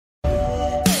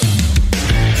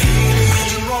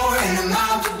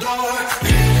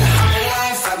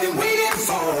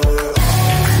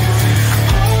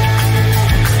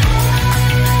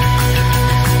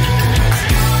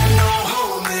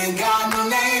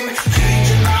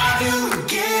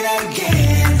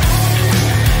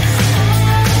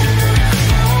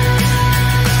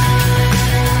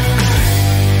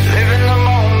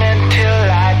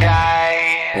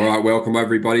right, welcome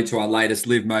everybody to our latest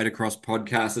Live Motocross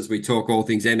podcast as we talk all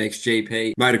things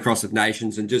MXGP, Motocross of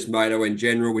Nations, and just moto in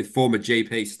general with former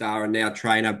GP star and now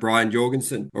trainer Brian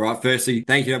Jorgensen. All right, firstly,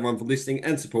 thank you everyone for listening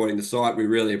and supporting the site. We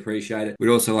really appreciate it.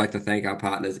 We'd also like to thank our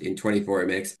partners in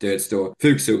 24MX, Dirt Store,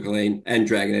 Fuchs and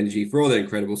Dragon Energy for all their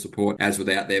incredible support, as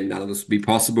without them, none of this would be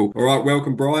possible. All right,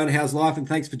 welcome Brian. How's life? And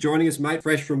thanks for joining us, mate.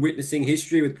 Fresh from witnessing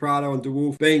history with Prado and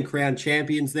DeWolf being crowned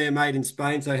champions there, mate, in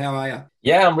Spain. So how are you?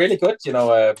 Yeah, I'm really good.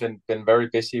 I've been very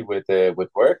busy with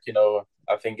work.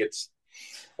 I think it's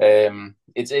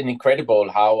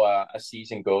incredible how a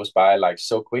season goes by like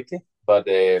so quickly. But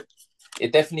it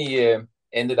definitely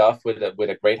ended off with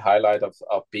a great highlight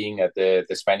of being at the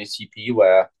Spanish GP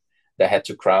where they had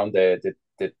to crown the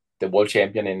world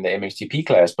champion in the MXGP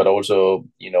class, but also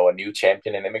a new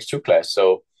champion in MX2 class.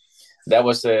 So that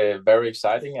was very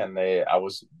exciting, and I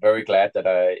was very glad that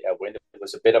I went. It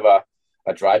was a bit of a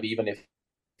drive, even if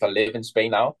I live in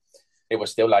Spain now. It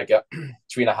was still like a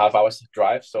 3.5 hours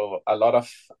drive, so a lot of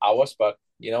hours. But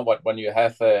you know what? When you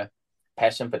have a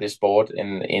passion for this sport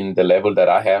in the level that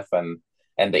I have,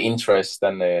 and the interest,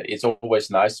 and it's always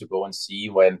nice to go and see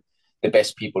when the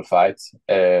best people fight.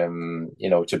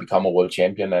 To become a world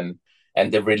champion,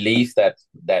 and the relief that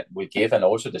we give, and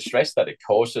also the stress that it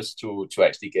causes to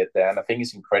actually get there. And I think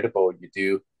it's incredible you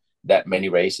do that many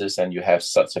races and you have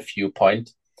such a few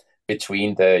points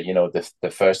between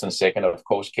the first and second. Of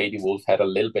course, Katie Wolf had a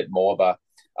little bit more of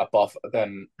a buffer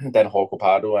than Jorge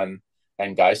Pardo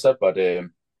and Geiser, but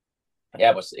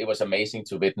yeah, it was amazing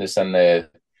to witness, and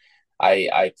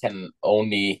I can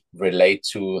only relate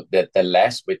to the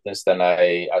last witness that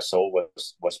I saw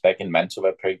was back in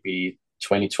Mantua, probably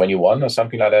 2021 or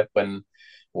something like that,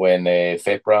 when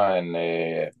Febra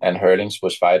and Hurlings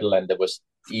was vital, and there was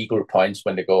equal points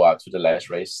when they go out to the last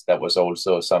race. That was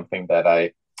also something that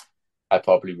I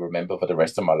probably remember for the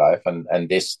rest of my life. And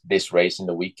this race in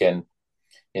the weekend,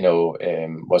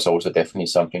 was also definitely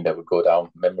something that would go down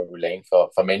memory lane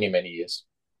for many, many years.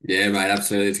 Yeah, mate,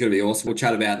 absolutely. It's going to be awesome. We'll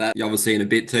chat about that obviously in a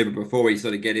bit too, but before we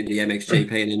sort of get into the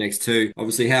MXGP and MX2,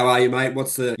 obviously, how are you, mate?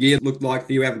 What's the year looked like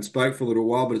for you? I haven't spoke for a little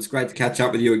while, but it's great to catch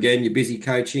up with you again. You're busy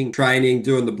coaching, training,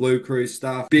 doing the Blue Cruise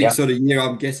stuff. Big Yeah. sort of year,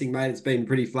 I'm guessing, mate. It's been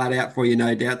pretty flat out for you,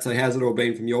 no doubt. So how's it all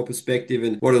been from your perspective,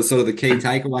 and what are sort of the key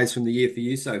takeaways from the year for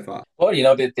you so far? Well,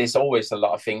 there's always a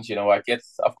lot of things. I get,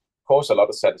 of course, a lot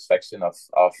of satisfaction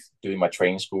of doing my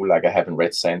training school, like I have in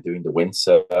Red Sand doing the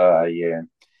winter.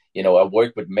 I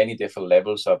work with many different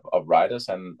levels of riders,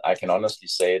 and I can honestly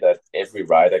say that every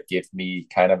rider gives me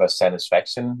kind of a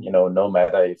satisfaction, no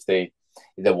matter if they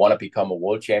want to become a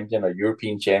world champion or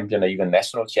European champion or even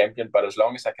national champion. But as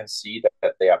long as I can see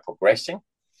that they are progressing,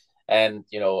 and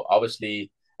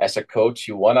obviously as a coach,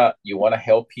 you wanna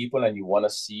help people, and you wanna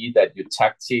see that your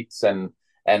tactics and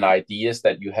ideas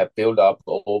that you have built up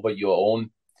over your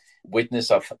own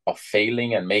witness of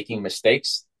failing and making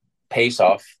mistakes pays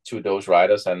off to those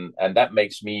riders, and that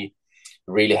makes me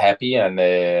really happy, and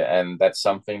that's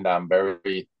something that I'm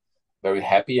very, very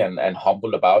happy and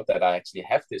humble about, that I actually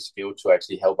have this skill to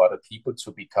actually help other people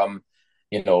to become,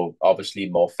 obviously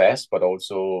more fast, but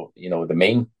also, the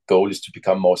main goal is to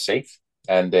become more safe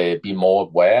and be more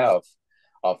aware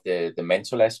of the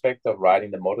mental aspect of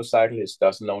riding the motorcycle. It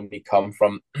doesn't only come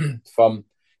from from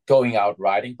going out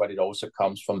riding, but it also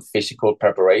comes from physical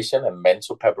preparation and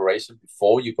mental preparation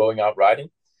before you going out riding.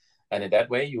 And in that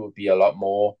way, you will be a lot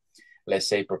more, let's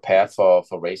say, prepared for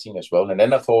racing as well. And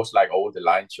then, of course, like all the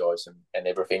line choice and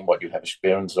everything, what you have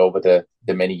experienced over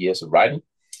the many years of riding.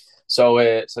 So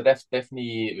that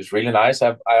definitely, it was really nice.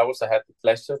 I also had the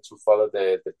pleasure to follow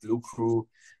the Blue Crew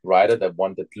rider that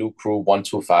won the Blue Crew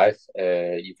 125,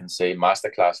 you can say,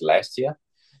 masterclass last year.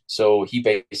 So he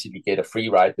basically get a free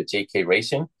ride with JK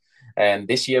Racing. And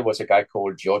this year was a guy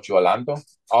called Giorgio Orlando.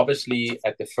 Obviously,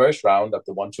 at the first round of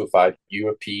the 125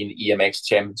 European EMX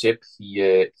Championship,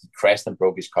 he crashed and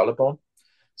broke his collarbone.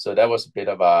 So that was a bit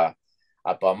of a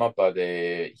bummer, but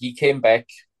he came back.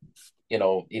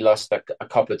 He lost a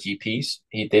couple of GPs.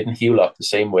 He didn't heal up the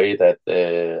same way that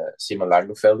Simon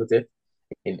Langenfelder did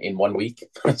in 1 week.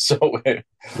 So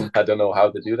I don't know how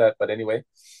to do that, but anyway.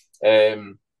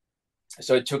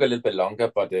 So it took a little bit longer,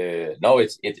 but no,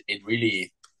 it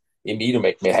really immediately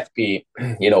make me happy,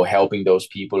 helping those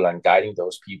people and guiding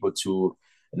those people to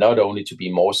not only to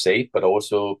be more safe, but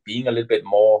also being a little bit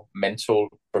more mental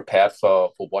prepared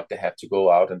for what they have to go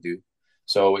out and do.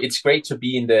 So it's great to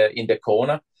be in the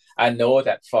corner. I know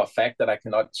that for a fact that I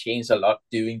cannot change a lot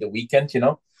during the weekend,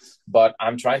 but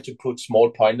I'm trying to put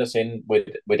small pointers in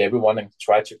with everyone and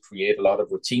try to create a lot of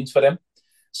routines for them.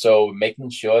 So making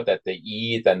sure that they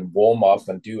eat and warm up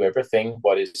and do everything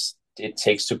what is it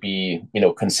takes to be,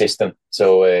 consistent.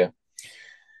 So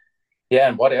yeah,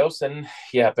 and what else? And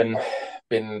yeah, I've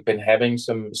been having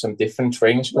some different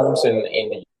training schools in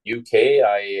the UK.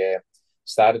 I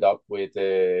started up with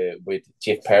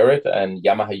Jeff Parrott and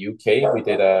Yamaha UK. We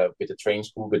did a training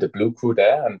school with the Blue Crew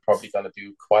there, and probably gonna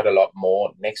do quite a lot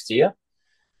more next year.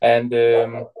 And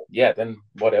yeah, then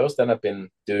what else? Then I've been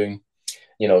doing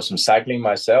some cycling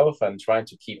myself and trying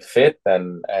to keep fit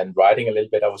and riding a little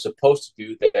bit. I was supposed to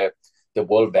do the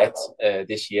World Vet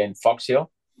this year in Fox Hill,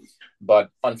 but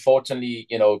unfortunately,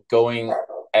 going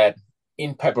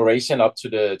in preparation up to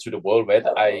the World Vet,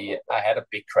 I had a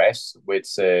big crash,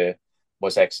 which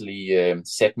was actually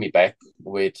set me back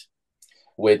with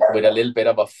a little bit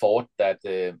of a thought that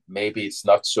maybe it's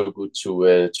not so good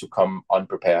to come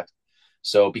unprepared.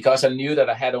 So because I knew that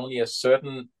I had only a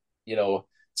certain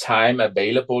time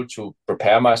available to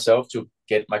prepare myself to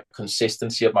get my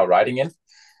consistency of my riding in.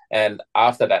 And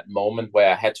after that moment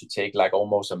where I had to take like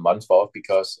almost a month off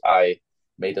because I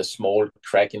made a small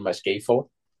crack in my skateboard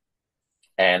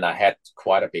and I had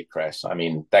quite a big crash. I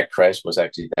mean, that crash was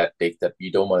actually that big that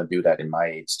you don't want to do that in my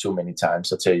age too many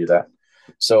times, I'll tell you that.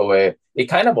 So it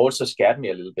kind of also scared me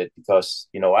a little bit because,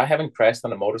 I haven't crashed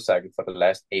on a motorcycle for the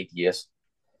last 8 years.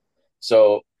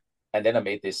 So, and then I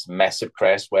made this massive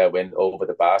crash where I went over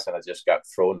the bars and I just got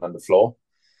thrown on the floor.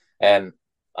 And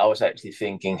I was actually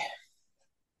thinking,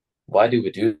 why do we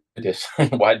do this?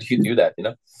 Why do you do that?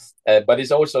 But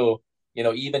it's also,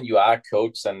 even you are a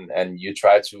coach and you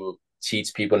try to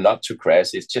teach people not to crash.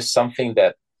 It's just something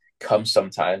that comes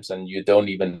sometimes and you don't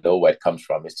even know where it comes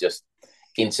from. It's just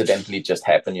incidentally just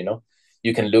happened,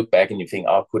 You can look back and you think,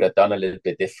 oh, could have done a little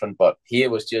bit different. But here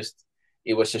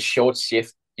it was a short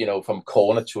shift, from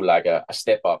corner to like a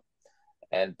step up.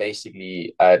 And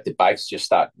basically the bikes just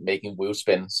start making wheel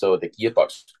spin. So the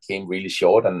gearbox became really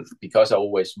short. And because I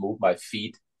always move my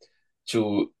feet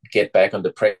to get back on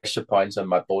the pressure points on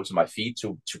my balls of my feet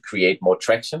to create more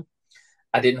traction,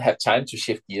 I didn't have time to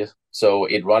shift gears. So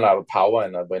it ran out of power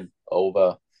and I went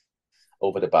over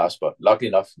the bars. But luckily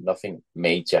enough, nothing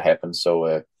major happened.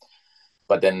 So,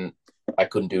 but then I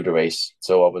couldn't do the race.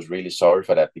 So I was really sorry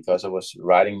for that because I was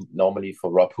riding normally for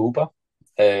Rob Hooper.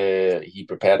 He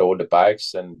prepared all the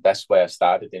bikes, and that's where I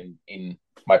started in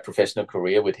my professional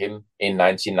career with him in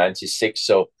 1996.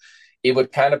 So it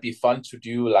would kind of be fun to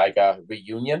do like a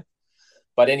reunion.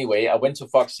 But anyway, I went to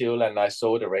Fox Hill and I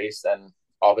saw the race, and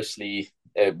obviously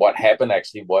what happened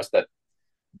actually was that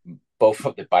both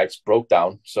of the bikes broke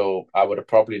down. So I would have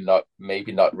probably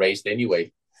maybe not raced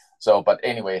anyway. So, but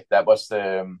anyway, that was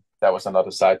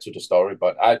another side to the story.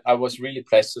 But I was really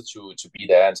pleased to be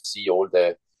there and see all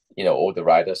the all the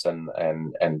riders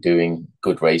and doing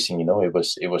good racing.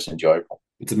 It was enjoyable.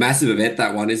 It's a massive event,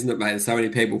 that one, isn't it, mate? There's so many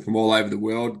people from all over the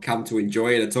world come to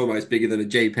enjoy it. It's almost bigger than a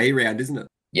GP round, isn't it?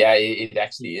 Yeah, it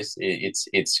actually is.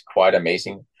 It's quite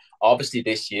amazing. Obviously,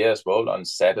 this year as well, on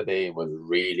Saturday, it was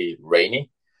really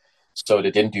rainy. So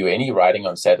they didn't do any riding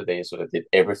on Saturday. So they did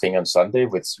everything on Sunday,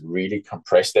 which really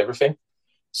compressed everything.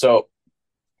 So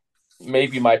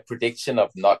maybe my prediction of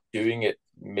not doing it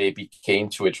maybe came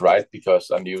to its right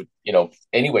because I knew,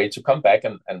 anyway, to come back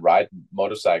and ride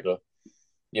motorcycle,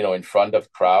 in front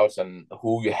of crowds and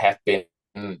who you have been,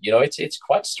 it's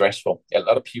quite stressful. A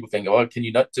lot of people think, oh, can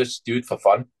you not just do it for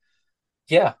fun?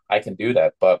 Yeah, I can do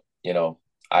that. But,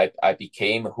 I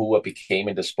became who I became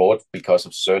in the sport because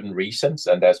of certain reasons.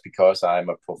 And that's because I'm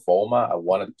a performer. I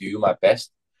want to do my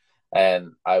best.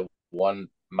 And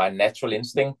my natural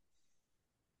instinct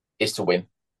is to win,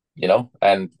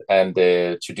 and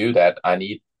to do that, I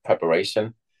need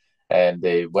preparation. And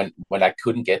when I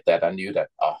couldn't get that, I knew that,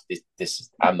 this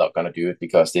I'm not going to do it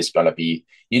because this is going to be,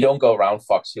 you don't go around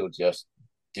Fox Hill just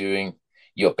doing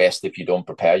your best if you don't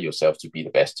prepare yourself to be the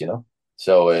best,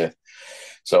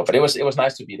 So, but it was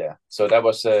nice to be there. So that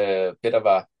was a bit of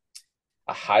a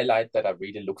highlight that I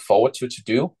really look forward to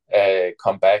do,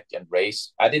 come back and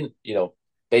race. I didn't,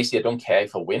 basically I don't care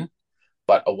if I win,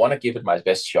 but I want to give it my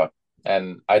best shot.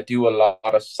 And I do a lot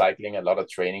of cycling, a lot of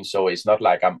training. So it's not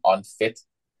like I'm unfit,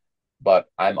 but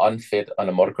I'm unfit on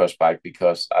a motocross bike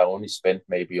because I only spent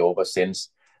maybe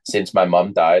since my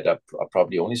mom died, I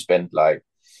probably only spent like,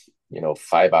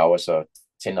 5 hours or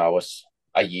 10 hours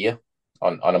a year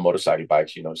on a motorcycle bike,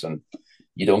 so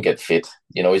you don't get fit.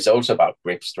 It's also about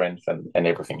grip strength and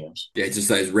everything else. Yeah, it's just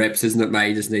those reps, isn't it, mate?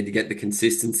 You just need to get the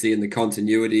consistency and the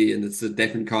continuity, and it's a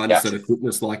different kind of sort of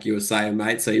fitness, like you were saying,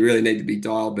 mate. So you really need to be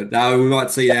dialed. But no, we might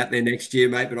see it out there next year,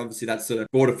 mate. But obviously that's sort of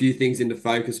brought a few things into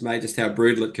focus, mate, just how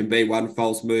brutal it can be. One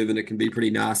false move and it can be pretty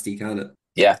nasty, can't it?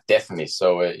 Yeah, definitely.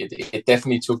 So it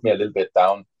definitely took me a little bit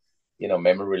down,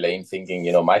 memory lane,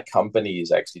 thinking, my company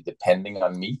is actually depending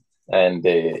on me. And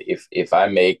if I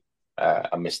make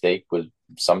a mistake, will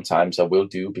sometimes I will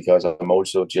do, because I'm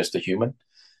also just a human.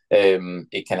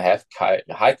 It can have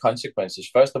high consequences.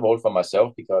 First of all, for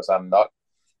myself, because I'm not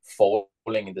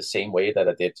falling in the same way that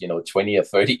I did, 20 or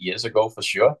 30 years ago, for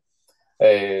sure.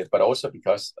 But also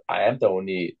because I am the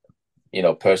only,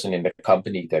 person in the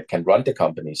company that can run the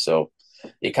company. So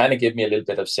it kind of gave me a little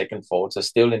bit of second thoughts. I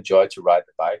still enjoy to ride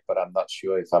the bike, but I'm not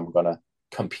sure if I'm gonna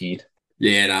compete.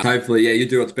 Yeah, no, hopefully, yeah, you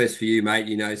do what's best for you, mate.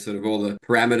 You know, sort of all the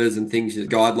parameters and things, the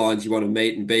guidelines you want to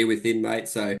meet and be within, mate.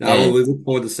 So, no, we'll look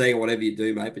forward to seeing whatever you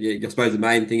do, mate. But yeah, I suppose the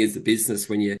main thing is the business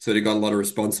when you sort of got a lot of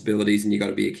responsibilities and you got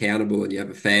to be accountable and you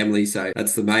have a family. So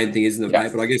that's the main thing, isn't it, Yeah,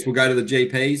 mate? But I guess we'll go to the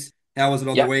GPs. How was it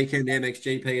on the yeah. weekend? The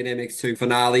MXGP and MX2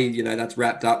 finale, that's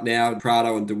wrapped up now.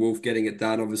 Prado and DeWolf getting it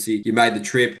done. Obviously, you made the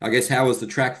trip. I guess, how was the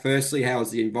track firstly? How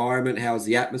was the environment? How was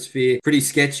the atmosphere? Pretty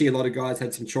sketchy. A lot of guys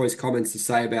had some choice comments to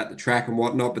say about the track and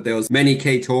whatnot, but there was many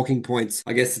key talking points,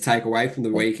 I guess, to take away from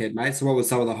the weekend, mate. So what were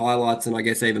some of the highlights and I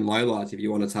guess even lowlights if you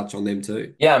want to touch on them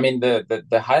too? Yeah, I mean,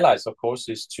 the highlights, of course,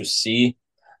 is to see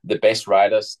the best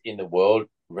riders in the world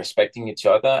respecting each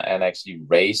other and actually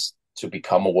race to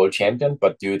become a world champion,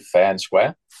 but do it fair and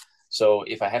square. So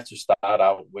if I have to start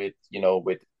out with,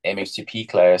 with MXGP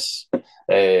class,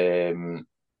 with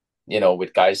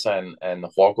Geiser and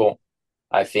Hugo,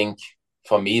 I think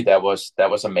for me that was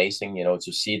amazing,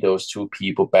 to see those two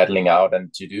people battling out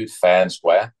and to do it fair and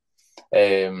square.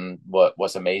 What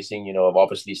was amazing,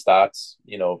 obviously starts,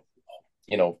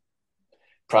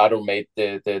 Prado made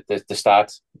the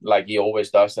start like he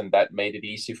always does, and that made it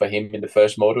easy for him in the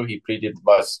first moto. He pretty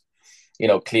much,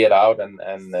 cleared out,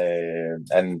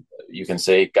 and you can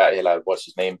say, guy, like, what's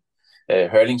his name?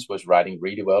 Hurlings was riding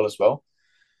really well as well.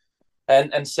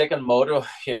 And second moto,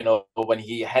 when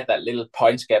he had that little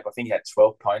points gap, I think he had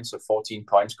 12 points or 14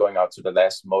 points going out to the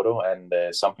last moto and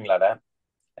something like that.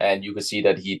 And you could see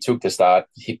that he took the start.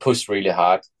 He pushed really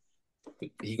hard.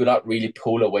 He could not really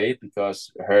pull away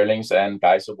because Hurlings and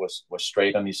Geiser was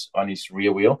straight on his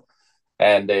rear wheel.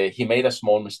 And he made a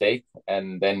small mistake.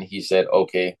 And then he said,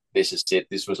 okay, this is it.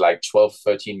 This was like 12,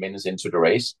 13 minutes into the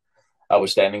race. I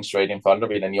was standing straight in front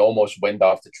of it, and he almost went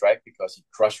off the track because he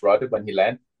cross-rutted when he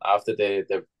landed after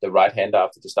the right-hander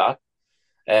after the start.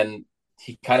 And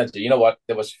he kind of,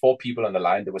 there was 4 people on the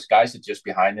line. There was Geiser just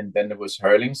behind him. Then there was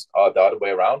Hurlings, or the other way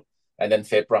around, and then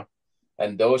Febra.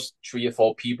 And those 3 or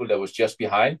 4 people that was just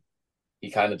behind, he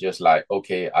kind of just like,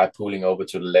 okay, I'm pulling over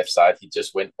to the left side. He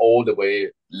just went all the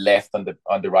way left on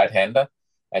the right-hander,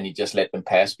 and he just let them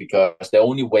pass, because the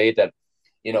only way that,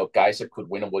 Geiser could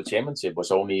win a world championship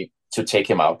was only to take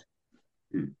him out,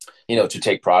 to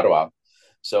take Prado out.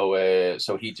 So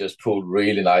he just pulled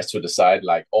really nice to the side,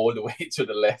 like all the way to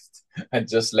the left, and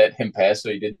just let him pass,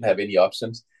 so he didn't have any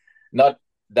options. Not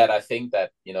that I think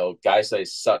that, Geiser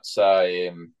is such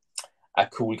a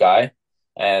cool guy,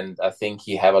 and I think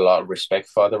he have a lot of respect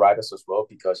for the riders as well,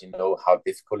 because how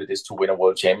difficult it is to win a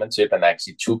world championship and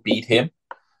actually to beat him.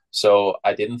 So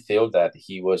I didn't feel that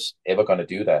he was ever going to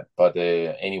do that. But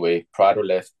anyway, Prado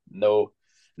left no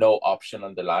option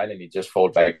on the line, and he just fell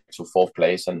back to 4th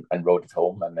place and rode it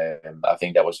home. And I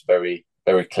think that was very,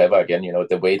 very clever again,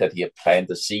 the way that he had planned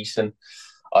the season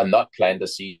or not planned the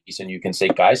season. You can say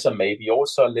Geiser maybe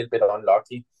also a little bit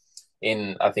unlucky.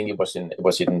 I think it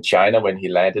was in China when he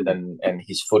landed and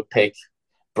his foot peg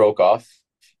broke off,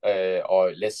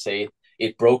 or let's say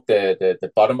it broke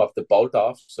the bottom of the bolt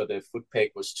off, so the foot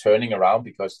peg was turning around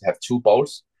because it have 2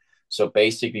 bolts. So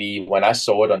basically, when I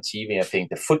saw it on TV, I think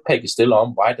the foot peg is still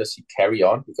on. Why does he carry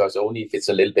on? Because only if it's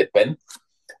a little bit bent.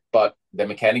 But the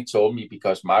mechanic told me,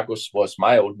 because Marcus was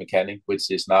my old mechanic, which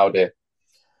is now the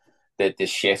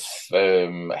chef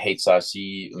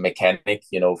HRC mechanic,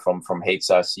 from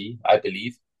HRC, I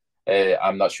believe.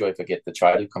 I'm not sure if I get the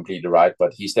title completely right,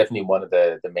 but he's definitely one of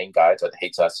the main guys at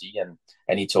HRC,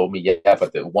 and he told me, yeah,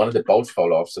 but one of the bolts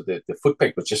fell off, so the foot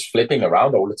peg was just flipping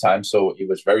around all the time, so it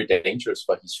was very dangerous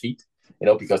for his feet,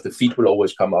 because the feet will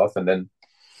always come off, and then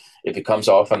if it comes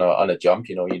off on a jump,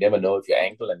 you never know if your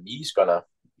ankle and knee's gonna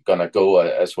go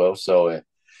as well. So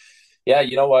yeah,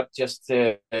 you know what, just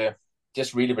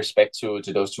really respect to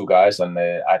those 2 guys, and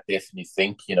I definitely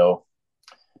think,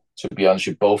 to be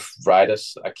honest, both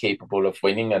riders are capable of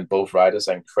winning, and both riders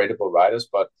are incredible riders.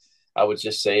 But I would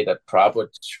just say that Prado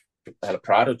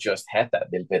just had that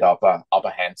little bit upper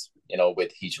hand,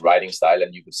 with his riding style,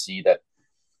 and you could see that,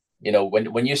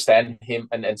 when you stand him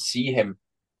and see him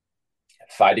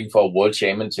fighting for a world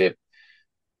championship,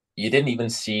 you didn't even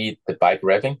see the bike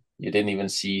revving. You didn't even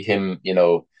see him,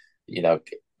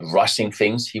 rushing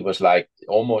things. He was like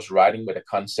almost riding with a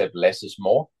concept less is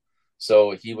more.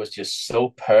 So he was just so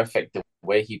perfect the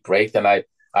way he braked. And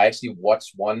I actually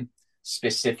watched one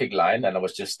specific line, and I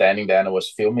was just standing there and I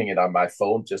was filming it on my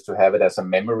phone just to have it as a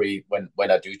memory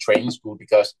when I do training school,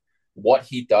 because what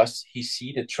he does, he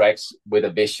see the tracks with a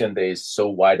vision that is so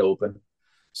wide open.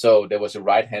 So there was a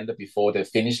right-hander before the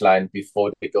finish line,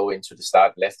 before they go into the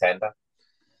start, left-hander.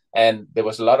 And there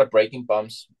was a lot of braking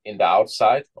bumps in the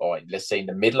outside, or let's say in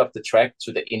the middle of the track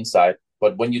to the inside.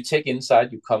 But when you take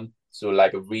inside, you come to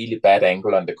like a really bad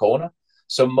angle on the corner.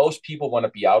 So most people want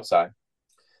to be outside.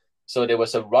 So there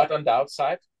was a rut on the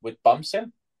outside with bumps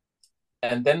in.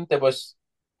 And then there was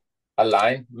a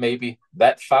line maybe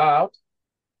that far out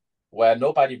where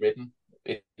nobody ridden.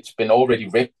 It's been already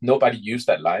ripped. Nobody used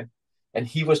that line. And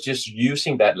he was just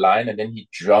using that line, and then he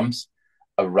jumps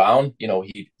around,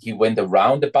 he went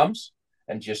around the bumps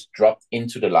and just dropped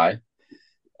into the line.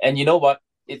 And you know what?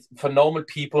 It's for normal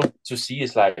people to see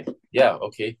is like, yeah,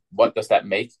 okay, what does that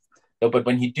make? No, but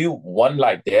when he do one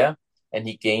like there and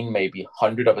he gained maybe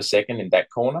 100 of a second in that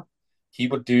corner, he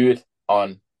would do it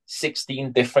on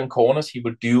 16 different corners. He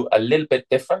would do a little bit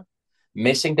different,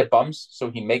 missing the bumps.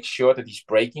 So he makes sure that his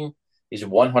braking is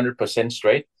 100%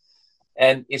 straight.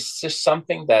 And it's just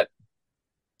something that,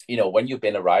 when you've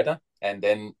been a rider and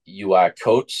then you are a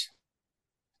coach,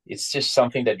 it's just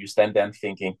something that you stand there and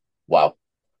thinking, wow,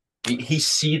 he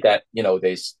see that,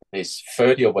 there's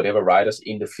 30 or whatever riders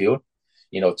in the field,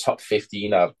 top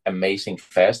 15 are amazing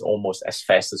fast, almost as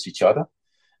fast as each other.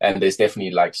 And there's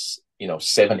definitely like,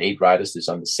 7-8 riders that's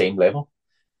on the same level.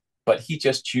 But he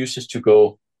just chooses to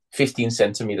go 15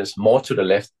 centimeters more to the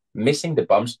left, missing the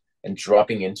bumps and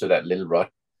dropping into that little rut.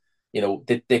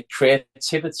 The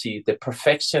creativity, the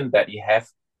perfection that he have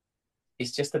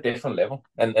is just a different level.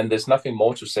 And there's nothing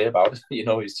more to say about it.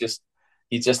 It's just,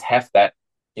 he just have that,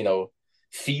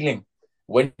 feeling.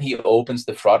 When he opens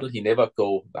the throttle, he never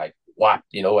go like, what,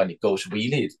 and it goes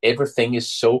really, everything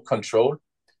is so controlled.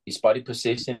 His body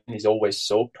position is always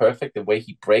so perfect. The way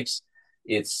he brakes,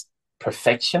 it's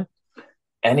perfection.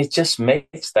 And it just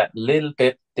makes that little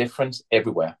bit difference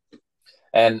everywhere.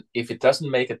 And if it doesn't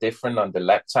make a difference on the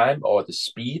lap time or the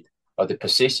speed or the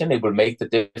position, it will make the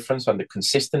difference on the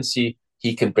consistency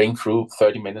he can bring through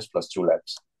 30 minutes plus 2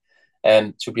 laps.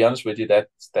 And to be honest with you,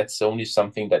 that's only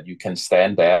something that you can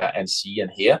stand there and see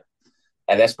and hear.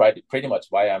 And that's pretty much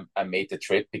why I made the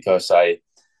trip, because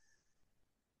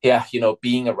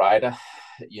being a rider,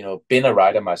 been a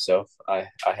rider myself, I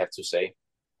have to say,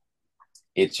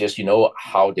 it's just,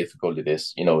 how difficult it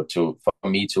is, for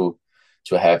me to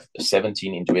have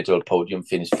 17 individual podium,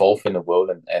 finish 4th in the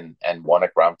world and won a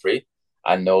Grand Prix.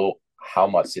 I know how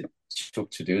much it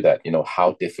took to do that,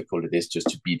 how difficult it is just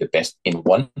to be the best in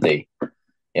one day.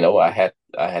 I had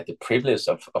the privilege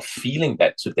of feeling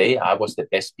that today I was the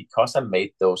best because I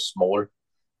made those small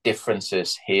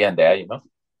differences here and there,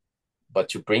 But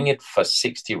to bring it for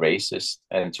 60 races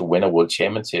and to win a world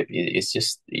championship, it's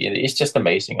just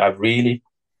amazing. I really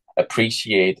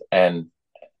appreciate and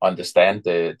understand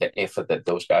the effort that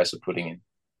those guys are putting in.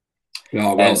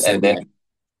 Oh, well said.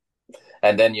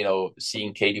 And then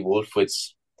seeing Katie Wolf,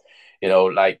 it's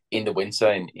like in the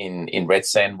winter in Red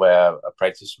Sand where I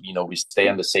practice, we stay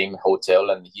in the same hotel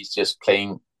and he's just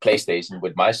playing PlayStation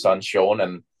with my son Sean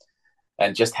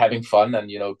and just having fun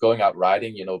and going out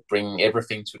riding, bringing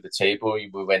everything to the table.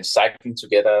 We went cycling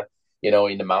together,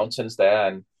 in the mountains there,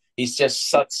 and he's just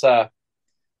such a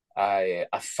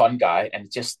fun guy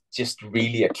and just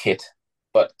really a kid,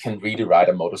 but can really ride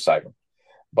a motorcycle.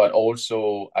 But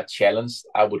also a challenge,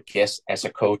 I would guess, as a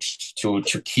coach to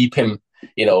keep him,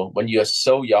 when you're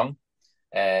so young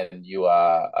and you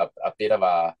are a bit of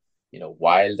a,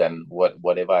 wild and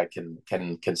whatever I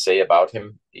can say about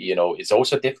him, it's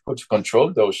also difficult to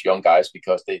control those young guys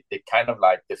because they kind of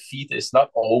like the feet is not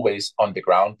always on the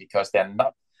ground because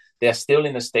they're still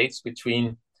in a stage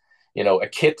between, a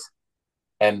kid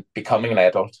and becoming an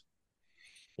adult.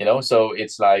 So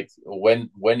it's like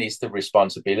when is the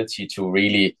responsibility to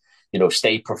really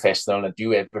stay professional and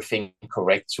do everything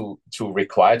correct to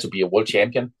require to be a world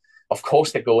champion? Of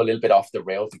course they go a little bit off the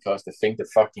rail because they think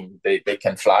they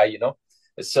can fly.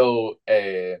 So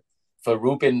for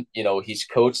Ruben, his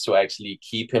coach, to actually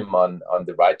keep him on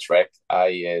the right track,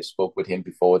 I spoke with him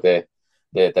before the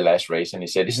last race and he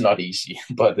said it's not easy,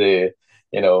 but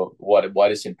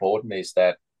what is important is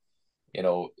that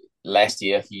last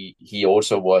year he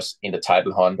also was in the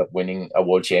title hunt of winning a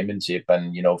world championship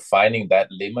and finding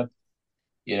that limit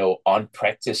on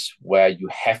practice where you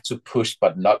have to push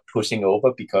but not pushing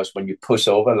over, because when you push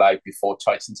over, like before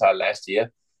Teutzenthal last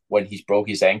year when he broke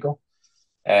his ankle,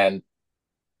 and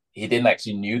he didn't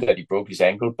actually knew that he broke his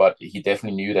ankle, but he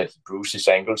definitely knew that he bruised his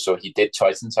ankle, so he did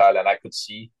Teutzenthal, and I could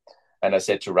see, and I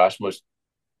said to Rasmus,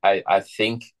 I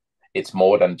think it's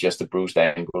more than just a bruised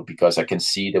ankle, because I can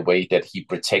see the way that he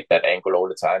protect that ankle all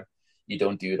the time. You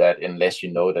don't do that unless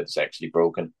you know that it's actually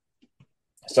broken.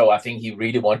 So I think he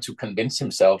really wanted to convince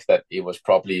himself that it was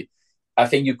probably, I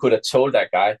think you could have told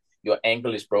that guy, your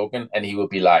ankle is broken, and he would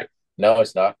be like, no,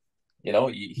 it's not.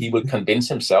 He will convince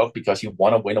himself because he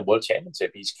want to win a world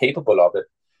championship. He's capable of it.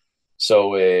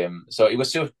 So it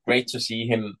was so great to see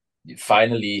him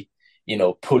finally,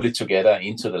 pull it together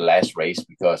into the last race,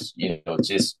 because,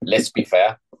 just let's be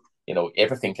fair,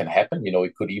 everything can happen.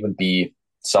 It could even be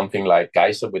something like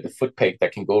Geyser with the foot peg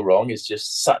that can go wrong. It's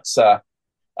just such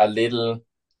a little,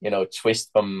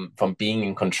 twist from being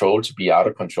in control to be out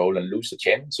of control and lose the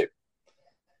championship.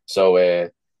 So,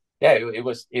 yeah, it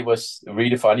was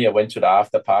really funny. I went to the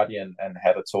after party and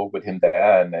had a talk with him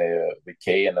there, and with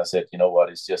Kay, and I said, you know what,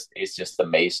 it's just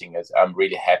amazing. I'm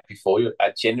really happy for you.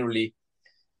 I generally,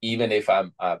 even if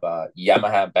I'm a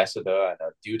Yamaha ambassador and I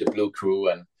do the Blue Crew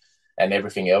and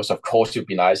everything else, of course it'd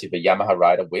be nice if a Yamaha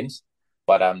rider wins,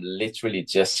 but I'm literally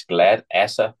just glad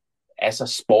as a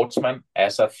sportsman,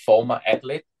 as a former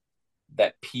athlete,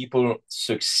 that people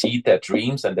succeed their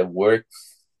dreams and they work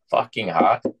fucking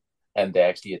hard and they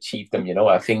actually achieve them.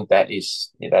 I think that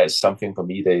is something for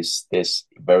me that is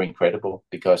very incredible,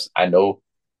 because I know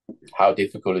how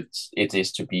difficult it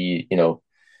is to be,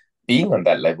 being on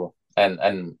that level.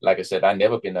 And like I said, I've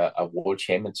never been a world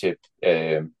championship.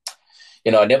 I've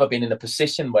never been in a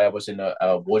position where I was in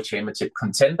a world championship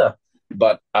contender,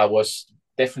 but I was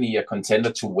definitely a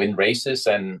contender to win races.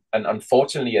 And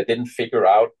unfortunately, I didn't figure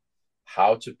out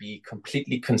how to be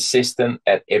completely consistent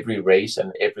at every race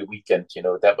and every weekend.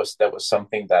 That was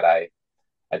something that I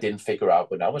didn't figure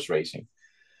out when I was racing.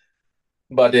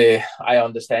 But I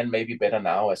understand maybe better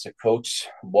now as a coach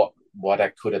what I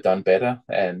could have done better,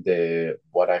 and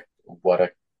what I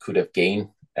could have gained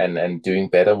and doing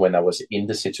better when I was in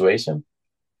the situation.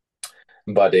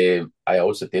 But I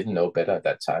also didn't know better at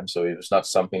that time, so it was not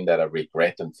something that I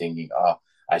regret and thinking, oh,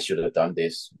 I should have done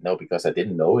this. No, because I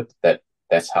didn't know it,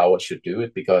 that's how I should do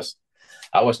it, because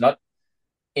I was not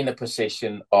in a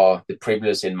position or the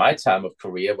privilege in my time of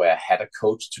career where I had a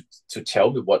coach to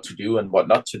tell me what to do and what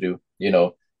not to do.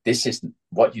 This is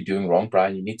what you're doing wrong,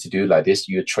 Brian. You need to do like this.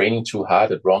 You're training too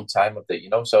hard at wrong time of the,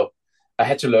 so I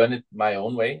had to learn it my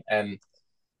own way. And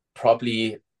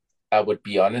probably I would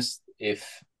be honest, if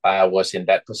I was in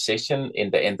that position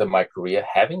in the end of my career,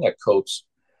 having a coach,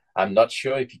 I'm not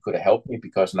sure if he could have helped me,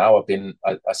 because now I've been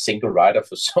a single rider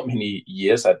for so many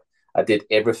years. I did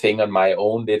everything on my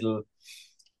own little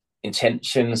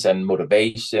intentions and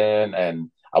motivation, and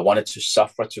I wanted to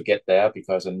suffer to get there,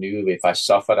 because I knew if I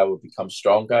suffered, I would become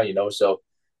stronger, So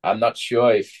I'm not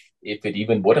sure if it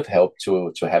even would have helped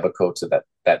to have a coach at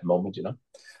that moment,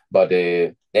 But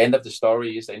the end of the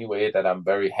story is anyway that I'm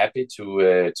very happy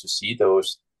to see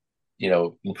those,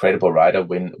 incredible rider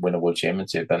win a world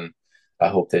championship, and I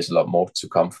hope there's a lot more to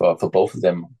come for both of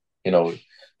them.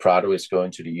 Prado is going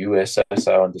to the US, as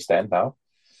I understand now.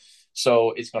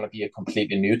 So it's going to be a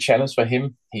completely new challenge for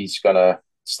him. He's going to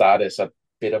start as a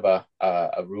bit of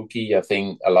a rookie. I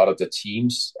think a lot of the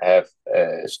teams have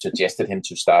suggested him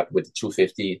to start with the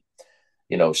 250,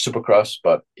 Supercross,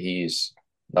 but he's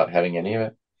not having any of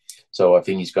it. So I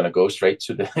think he's going to go straight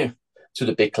to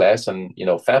the big class, and,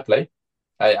 fair play.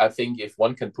 I think if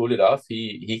one can pull it off,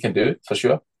 he can do it for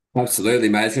sure. Absolutely,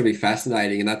 mate. It's going to be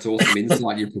fascinating, and that's awesome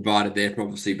insight you provided there from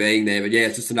obviously being there. But yeah,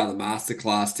 it's just another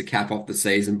masterclass to cap off the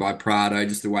season by Prado,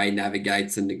 just the way he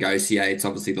navigates and negotiates,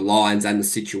 obviously, the lines and the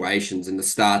situations and the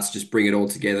starts, just bring it all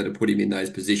together to put him in those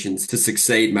positions to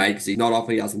succeed, mate, because not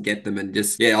often he doesn't get them. And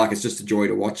just, yeah, it's just a joy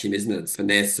to watch him, isn't it? It's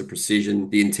finesse, the precision,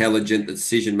 the intelligent, the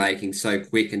decision-making, so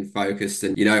quick and focused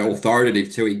and,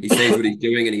 authoritative too. He sees what he's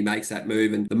doing and he makes that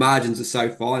move, and the margins are so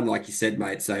fine, like you said,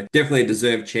 mate. So definitely a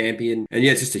deserved champion. And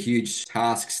yeah, it's just a huge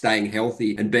task staying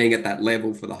healthy and being at that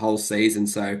level for the whole season.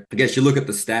 So I guess you look at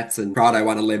the stats, and Prado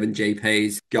won 11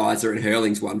 GPs, Geyser and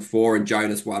Hurlings won 4, and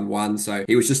Jonas won 1. So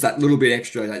he was just that little bit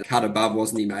extra, that cut above,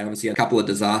 wasn't he, mate? Obviously a couple of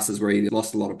disasters where he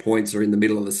lost a lot of points or in the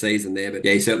middle of the season there, but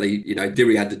yeah, he certainly, did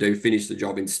what he had to do, finish the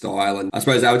job in style. And I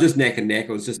suppose they were just neck and neck.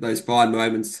 It was just those fine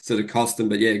moments sort of cost them.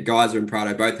 But yeah, Geyser and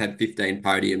Prado both had 15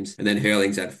 podiums, and then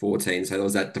Hurlings had 14. So there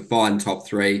was that defined top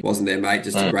 3, wasn't there, mate?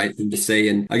 Just a great thing to see.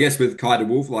 And I guess with Kai de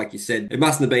Wolf, like you said, it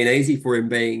mustn't have been easy for him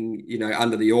being,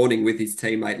 under the awning with his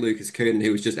teammate Lucas Coonan,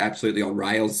 who was just absolutely on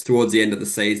rails towards the end of the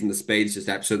season. The speed's just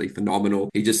absolutely phenomenal.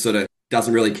 He just sort of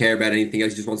doesn't really care about anything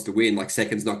else. He just wants to win. Like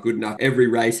second's not good enough. Every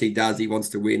race he does, he wants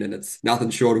to win, and it's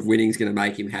nothing short of winning is going to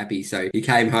make him happy. So he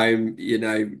came home,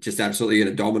 just absolutely in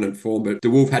a dominant form. But the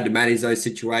Wolf had to manage those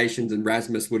situations, and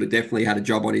Rasmus would have definitely had a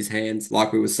job on his hands,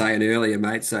 like we were saying earlier,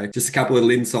 mate. So just a couple of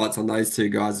little insights on those two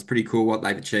guys. It's pretty cool what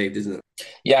they've achieved, isn't it?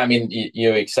 Yeah, I mean,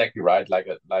 you're exactly right.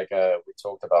 We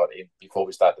talked about it before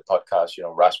we start the podcast.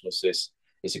 Rasmus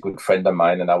is a good friend of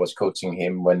mine, and I was coaching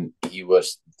him when he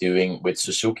was doing with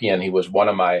Suzuki, and he was one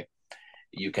of my,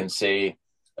 you can say,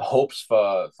 hopes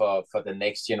for the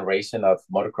next generation of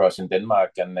motocross in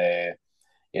Denmark. And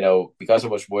because I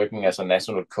was working as a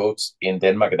national coach in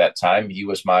Denmark at that time, he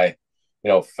was my,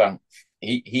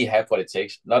 he had what it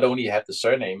takes. Not only had the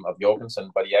surname of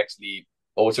Jorgensen, but he actually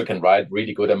also can ride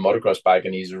really good a motocross bike,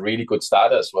 and he's a really good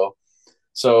starter as well.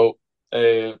 So,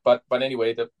 but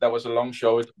anyway, that was a long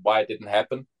show why it didn't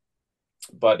happen.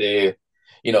 But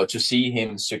to see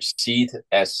him succeed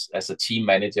as a team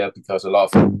manager, because a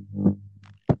lot of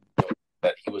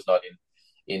that he was not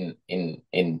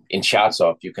in charge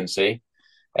of, you can say,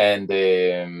 and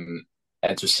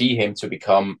to see him to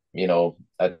become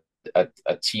a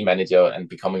team manager and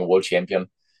becoming a world champion.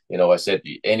 I said,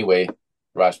 anyway,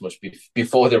 Rasmus,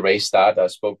 before the race started, I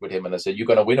spoke with him and I said, you're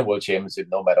going to win a world championship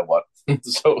no matter what.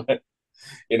 So,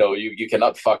 you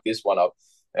cannot fuck this one up.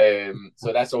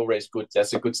 So that's always good.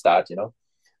 That's a good start,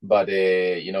 But,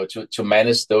 to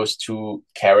manage those two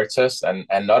characters,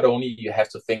 and not only you have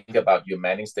to think about your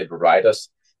managing the riders,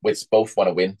 which both want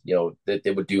to win,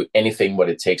 they would do anything what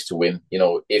it takes to win.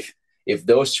 If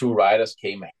those two riders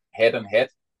came head on head,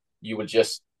 you will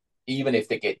just, even if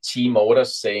they get team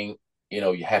orders saying,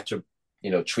 you have to,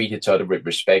 treat each other with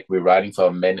respect. We're riding for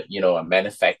a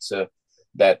manufacturer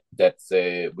that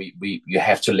you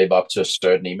have to live up to a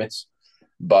certain image.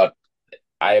 But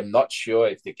I am not sure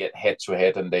if they get head to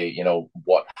head and they,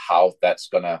 how that's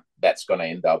gonna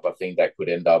end up. I think that could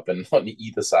end up on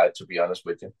either side, to be honest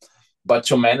with you. But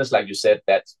to manage, like you said,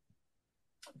 that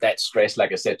stress,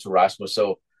 like I said to Rasmus.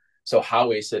 So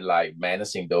how is it like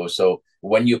managing those? So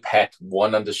when you pat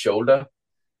one on the shoulder,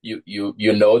 you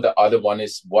the other one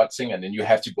is watching, and then you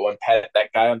have to go and pat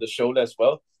that guy on the shoulder as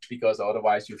well, because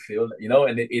otherwise you feel,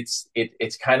 and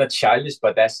it's kind of childish,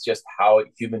 but that's just how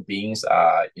human beings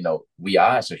are. We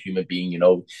are as a human being.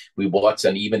 We watch,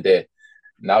 and even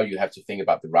now you have to think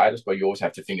about the riders, but you also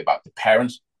have to think about the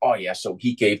parents. Oh yeah, so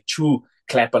he gave 2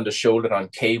 clap on the shoulder on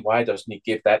K. Why doesn't he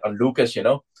give that on Lucas?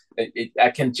 I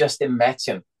can just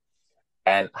imagine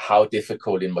and how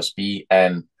difficult it must be.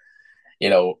 And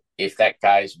if that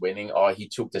guy is winning, or he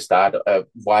took the start,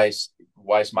 why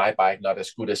is my bike not as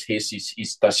good as his?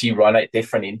 Does he run a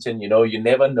different engine? You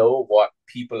never know what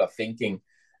people are thinking.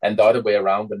 And the other way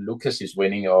around, when Lucas is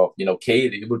winning, or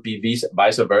Kate, it would be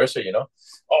vice versa.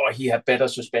 Oh, he had better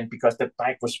suspend because the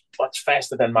bike was much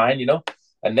faster than mine.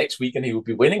 And next weekend he would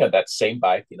be winning on that same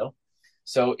bike.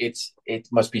 So it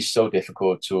must be so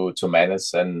difficult to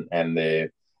manage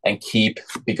and keep,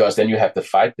 because then you have the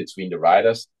fight between the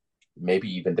riders, maybe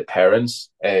even the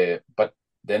parents, but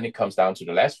then it comes down to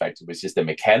the last factor, which is the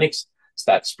mechanics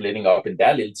start splitting up in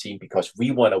their little team because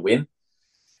we want to win.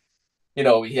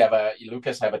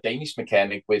 Lucas have a Danish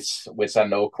mechanic, which I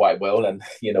know quite well, and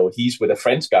he's with a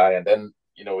French guy, and then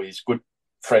he's good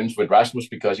friends with Rasmus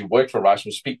because he worked for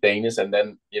Rasmus, speak Danish, and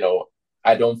then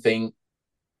I don't think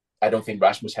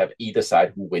Rasmus have either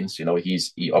side who wins.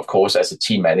 He, of course, as a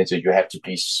team manager, you have to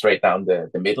be straight down the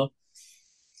middle,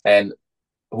 and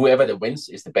whoever that wins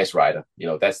is the best rider.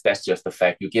 That's just the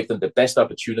fact. You give them the best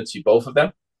opportunity, both of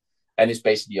them, and it's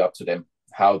basically up to them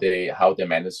how they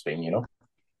manage things.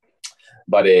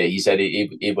 But he said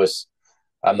it was.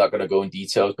 I'm not going to go in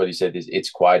details, but he said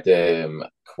it's quite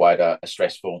a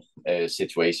stressful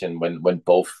situation when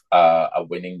both are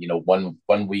winning.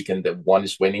 One weekend that one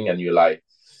is winning, and you're like,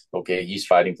 okay, he's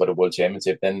fighting for the world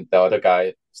championship. Then the other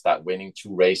guy start winning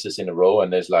 2 races in a row,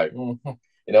 and it's like,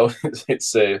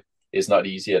 it's not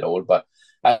easy at all. But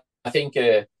I think,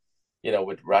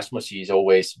 with Rasmus, he's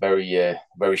always very,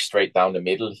 very straight down the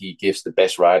middle. He gives the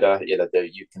best rider,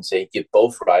 you can say, give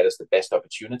both riders the best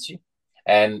opportunity,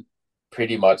 and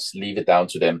pretty much leave it down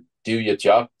to them. Do your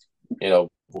job.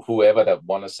 Whoever that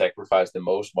want to sacrifice the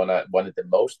most, want it the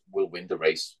most, will win the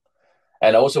race.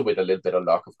 And also with a little bit of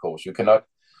luck, of course. You cannot.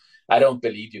 I don't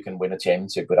believe you can win a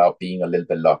championship without being a little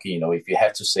bit lucky. If you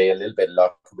have to say a little bit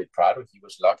luck with Prado, he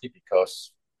was lucky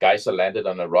because Geyser landed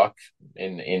on a rock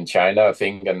in China, I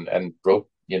think, and broke,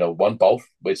 one bolt,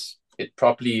 which it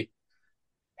probably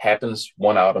happens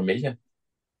 1 out of a million.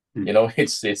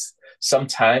 It's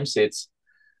sometimes it's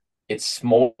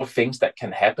small things that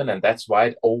can happen, and that's why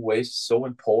it's always so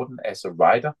important as a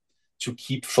rider to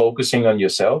keep focusing on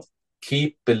yourself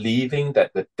keep believing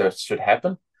that should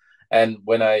happen. And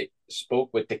when I spoke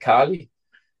with Decali,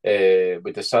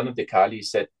 with the son of Decali, he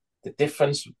said the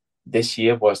difference this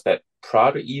year was that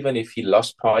Prado, even if he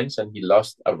lost points and he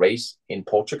lost a race in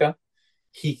Portugal,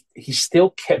 he still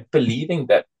kept believing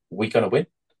that we're gonna win.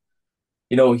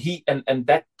 And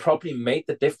that probably made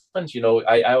the difference.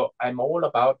 I'm all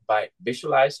about by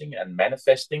visualizing and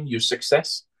manifesting your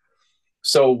success.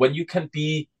 So when you can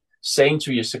be saying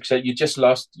to your success, you just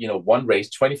lost, one race,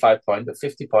 25 points or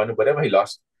 50 points or whatever he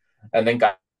lost, and then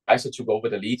guys took over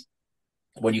the lead.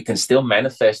 When you can still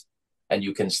manifest and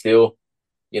you can still,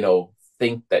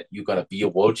 think that you're gonna be a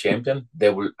world champion,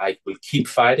 I will keep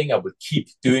fighting. I will keep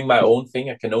doing my own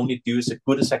thing. I can only do as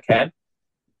good as I can.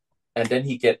 And then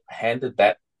he get handed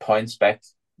that points back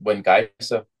when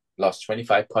Geyser lost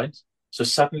 25 points. So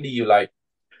suddenly you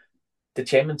the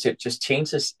championship just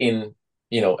changes in,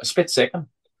 a split second.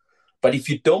 But if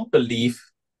you don't believe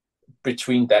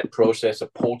between that process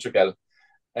of Portugal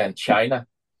and China,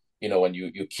 and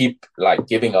you keep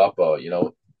giving up or,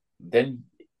 then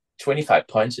 25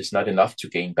 points is not enough to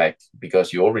gain back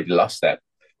because you already lost that.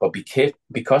 But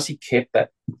because he kept that,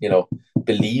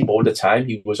 believe all the time,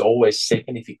 he was always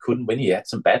second. If he couldn't win, he had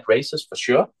some bad races for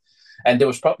sure. And there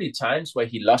was probably times where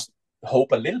he lost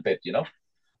hope a little bit,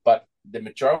 But the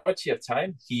majority of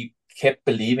time, he kept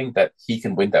believing that he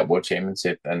can win that world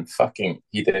championship, and fucking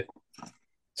he did.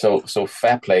 So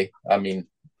fair play. I mean,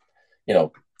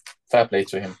 fair play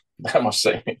to him, I must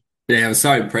say. Yeah, it was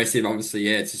so impressive. Obviously,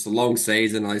 yeah, it's just a long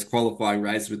season. Those qualifying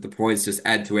races with the points just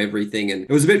add to everything. And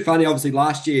it was a bit funny. Obviously,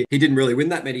 last year he didn't really win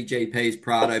that many GPs,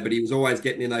 Prado, but he was always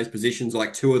getting in those positions,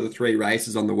 like 2 of the 3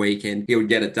 races on the weekend. He would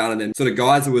get it done. And then sort of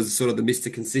Geyser was sort of the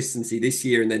Mr. Consistency this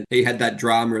year. And then he had that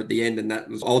drama at the end, and that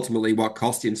was ultimately what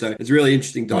cost him. So it's a really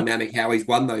interesting dynamic how he's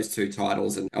won those 2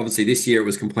 titles. And obviously this year it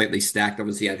was completely stacked.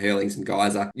 Obviously, he had Hurlings and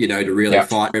Geyser, to really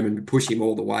fight him and push him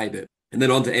all the way. But and then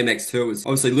on to MX2, it was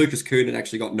obviously Lucas Coonan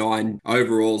actually got 9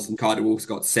 overalls and Kai de Wolf's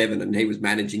got 7, and he was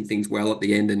managing things well at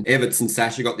the end. And Everts and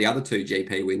Sasha got the other 2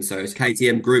 GP wins. So it's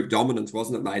KTM group dominance,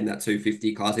 wasn't it, made in that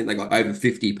 250 class? I think they got over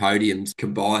 50 podiums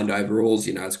combined overalls.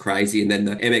 It's crazy. And then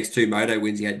the MX2 Moto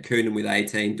wins, he had Coonan with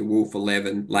 18, de Wolf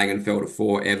 11, Langenfelder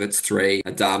 4, Everts 3,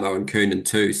 Adamo and Coonan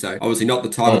 2. So obviously not the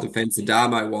title defense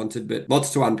Adamo wanted, but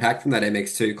lots to unpack from that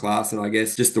MX2 class. And I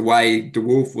guess just the way de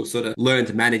Wolf will sort of learn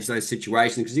to manage those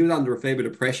situations, because he was under a fair bit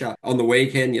of pressure on the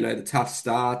weekend, the tough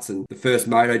starts, and the first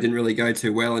moto didn't really go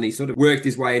too well, and he sort of worked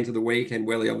his way into the weekend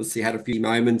well. He obviously had a few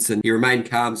moments and he remained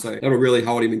calm, so that'll really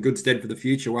hold him in good stead for the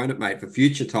future, won't it, mate, for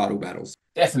future title battles?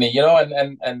 Definitely,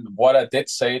 and what I did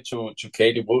say to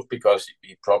Katie Wolf, because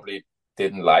he probably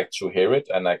didn't like to hear it,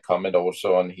 and I comment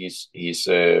also on his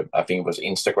I think it was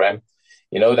Instagram,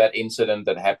 that incident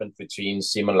that happened between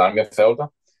Simon Langefelder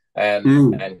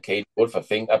and Katie Wolf.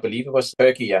 I believe it was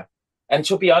Turkey, yeah. And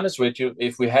to be honest with you,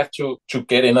 if we have to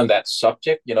get in on that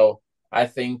subject, I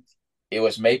think it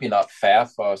was maybe not fair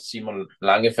for Simon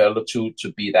Langefelder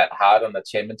to be that hard on a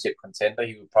championship contender.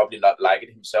 He would probably not like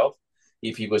it himself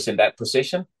if he was in that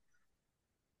position.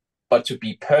 But to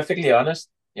be perfectly honest,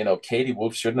 Katie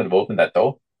Wolf shouldn't have opened that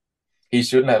door. He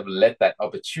shouldn't have let that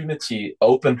opportunity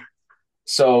open.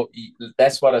 So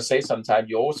that's what I say sometimes.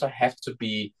 You also have to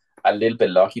be a little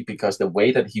bit lucky, because the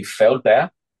way that he felt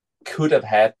there could have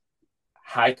had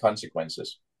high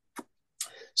consequences.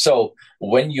 So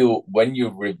when you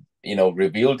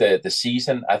reveal the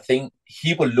season, I think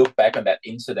he will look back on that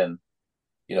incident,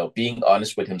 being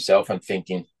honest with himself and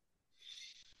thinking,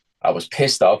 I was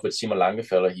pissed off with Simon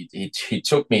Langefelder. He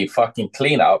took me fucking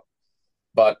clean out.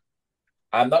 But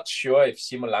I'm not sure if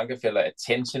Simon Langefelder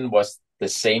attention was the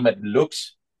same as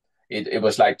looks. It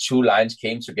was like 2 lines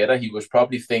came together. He was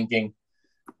probably thinking,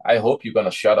 I hope you're going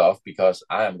to shut off, because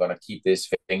I am going to keep this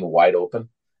thing wide open.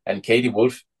 And Katie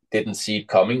Wolf didn't see it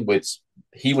coming, which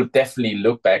he will definitely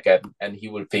look back at, and he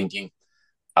will thinking,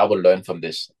 I will learn from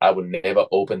this. I will never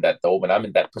open that door. When I'm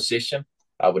in that position,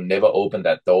 I will never open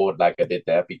that door like I did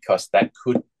there, because that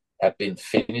could have been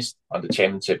finished on the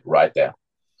championship right there.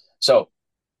 So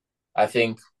I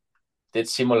think, did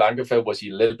Simon Langefelder, was he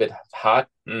a little bit hard?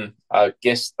 I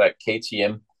guess that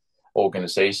KTM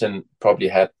organization probably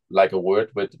had a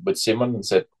word with Simon and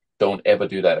said, don't ever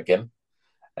do that again.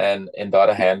 And on the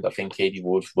other hand, I think Katie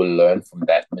Wolf will learn from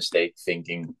that mistake,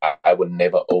 thinking, I will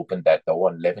never open that door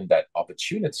and letting that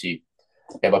opportunity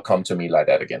ever come to me like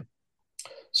that again.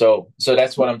 So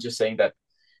that's what I'm just saying, that,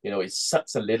 it's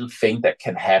such a little thing that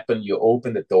can happen. You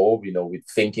open the door, with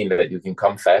thinking that you can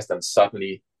come fast, and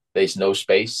suddenly there's no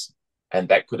space. And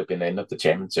that could have been the end of the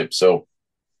championship. So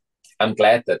I'm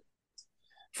glad that,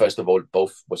 first of all,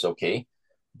 both was okay,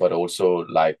 but also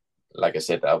like I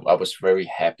said, I was very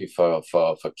happy for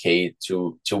Kay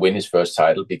to win his first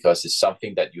title, because it's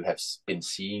something that you have been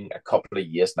seeing a couple of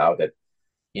years now, that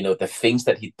the things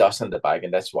that he does on the bike.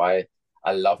 And that's why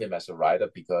I love him as a rider,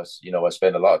 because I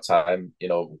spend a lot of time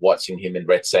watching him in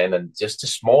Red Sand, and just the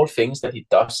small things that he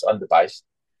does on the bike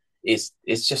is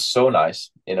just so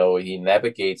nice. He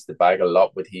navigates the bike a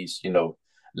lot with his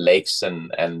legs,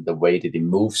 and the way that he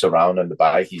moves around on the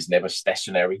bike. He's never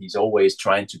stationary. He's always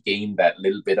trying to gain that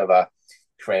little bit of a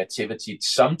creativity.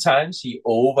 Sometimes he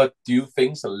overdo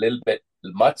things a little bit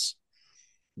much,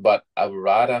 but I would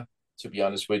rather, to be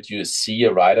honest with you, see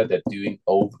a rider that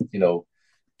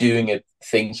doing it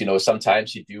things.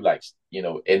 Sometimes he do like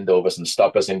endovers and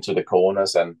stoppers into the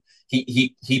corners, and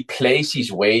he plays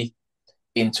his way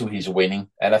into his winning.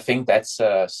 And I think that's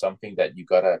something that you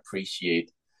gotta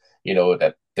appreciate.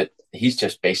 That he's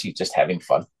just basically just having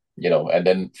fun. And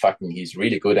then fucking he's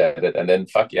really good at it. And then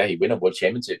fuck yeah, he win a world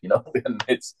championship, and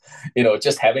it's,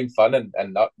 just having fun,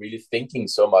 and not really thinking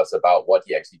so much about what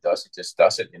he actually does. He just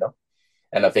does it,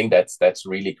 And I think that's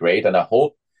really great. And I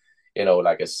hope,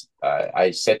 like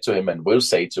I said to him and will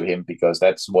say to him, because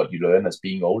that's what you learn as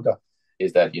being older,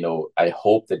 is that, I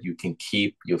hope that you can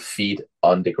keep your feet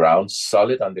on the ground,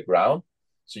 solid on the ground,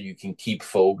 so you can keep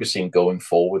focusing going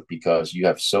forward, because you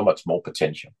have so much more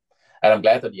potential. And I'm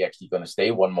glad that you're actually going to stay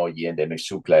one more year in the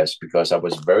MX2 class, because I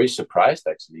was very surprised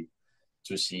actually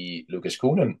to see Lucas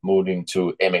Kuhnen moving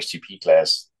to MXGP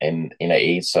class in an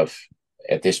age of,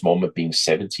 at this moment, being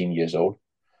 17 years old.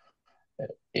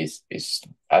 Is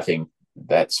I think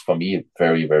that's, for me,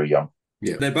 very, very young.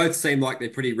 Yeah, they both seem like they're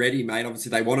pretty ready, mate. Obviously,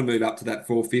 they want to move up to that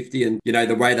 450, and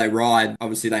the way they ride,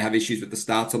 obviously they have issues with the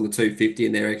starts on the 250,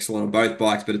 and they're excellent on both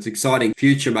bikes. But it's exciting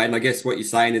future, mate. And I guess what you're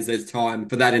saying is there's time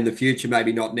for that in the future.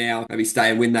 Maybe not now. Maybe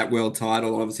stay and win that world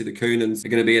title. And obviously, the Coonans are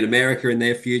going to be in America in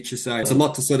their future, so it's a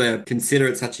lot to sort of consider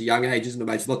at such a young age, isn't it,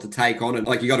 mate? It's a lot to take on, and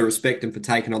like you got to respect them for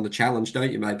taking on the challenge,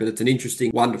 don't you, mate? But it's an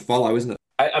interesting one to follow, isn't it?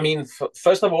 I mean,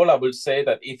 first of all, I will say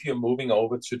that if you're moving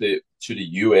over to the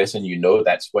US, and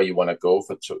that's where you want to go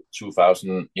for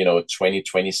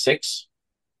 2026,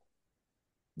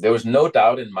 there was no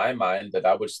doubt in my mind that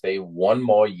I would stay one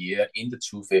more year in the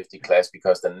 250 class,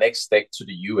 because the next step to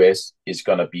the US is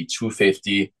going to be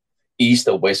 250 East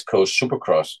or West Coast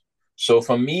Supercross. So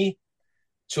for me,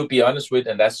 to be honest with,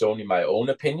 and that's only my own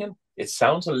opinion, it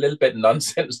sounds a little bit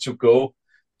nonsense to go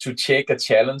to take a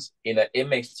challenge in an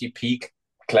MXGP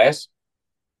class,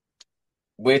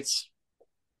 which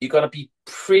you're going to be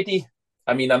pretty.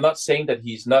 I mean, I'm not saying that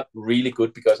he's not really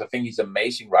good, because I think he's an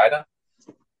amazing rider,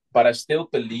 but I still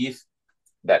believe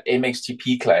that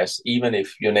MXGP class, even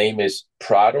if your name is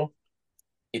Prado,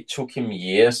 it took him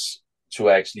years to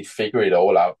actually figure it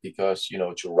all out, because,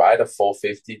 to ride a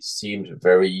 450 seemed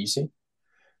very easy,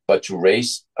 but to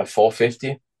race a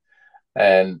 450,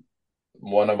 and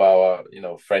one of our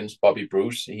friends, Bobby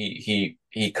Bruce, he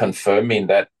confirmed me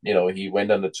that he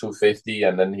went on the 250,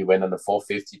 and then he went on the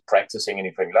 450 practicing, and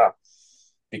everything like that,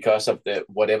 because of the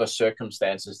whatever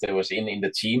circumstances there was in the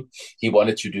team. He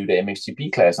wanted to do the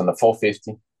MXGP class on the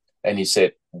 450, and he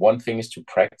said one thing is to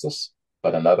practice,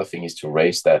 but another thing is to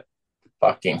race that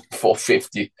fucking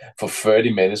 450 for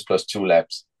 30 minutes plus 2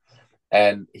 laps.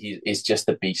 And he is just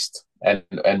a beast.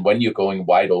 And when you're going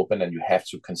wide open, and you have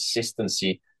to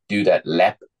consistency do that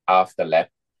lap after lap,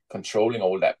 controlling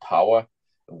all that power,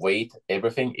 weight,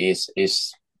 everything is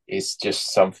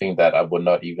just something that I would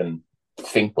not even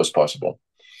think was possible.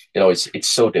 It's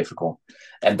so difficult.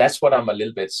 And that's what I'm a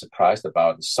little bit surprised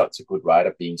about. Such a good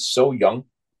rider, being so young,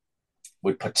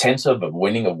 with potential of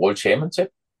winning a world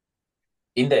championship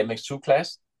in the MX2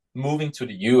 class, moving to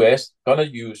the US, gonna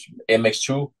use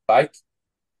MX2 bike.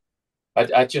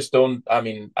 I just don't. I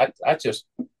mean, I just,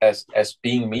 as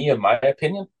being me, in my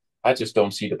opinion, I just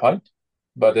don't see the point.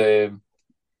 But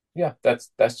yeah,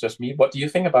 that's just me. What do you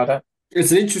think about that?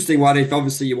 It's an interesting one. If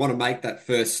obviously you want to make that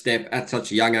first step at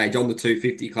such a young age on the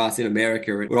 250 class in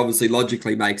America, it would obviously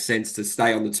logically make sense to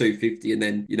stay on the 250 and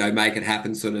then, make it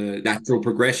happen, sort of natural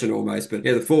progression almost. But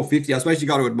yeah, the 450, I suppose you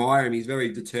got to admire him. He's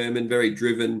very determined, very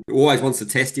driven, always wants to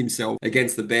test himself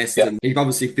against the best. Yeah. And he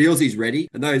obviously feels he's ready.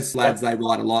 And those lads, they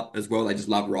ride a lot as well. They just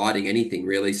love riding anything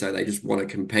really. So they just want to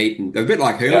compete. And they're a bit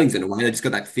like Hurlings in a way. They just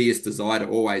got that fierce desire to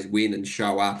always win and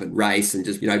show up and race and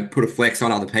just, put a flex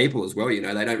on other people as well. They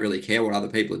don't really care care what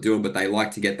other people are doing, but they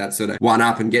like to get that sort of one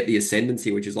up and get the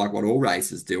ascendancy, which is like what all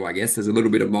racers do, I guess. There's a little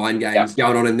bit of mind games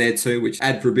going on in there too, which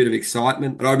add for a bit of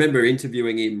excitement. But I remember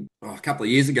interviewing him a couple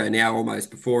of years ago now,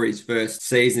 almost before his first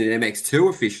season in MX2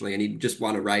 officially, and he just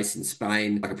won a race in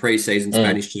Spain, like a pre-season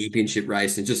Spanish championship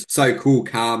race, and just so cool,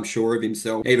 calm, sure of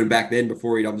himself, even back then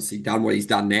before he'd obviously done what he's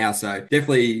done now. So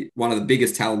definitely one of the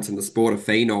biggest talents in the sport, a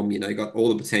phenom, got all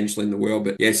the potential in the world.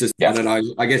 But yeah, it's just, I don't know,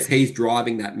 I guess he's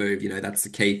driving that move, that's the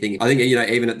key thing. I think,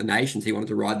 even at the Nations, he wanted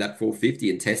to ride that 450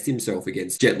 and test himself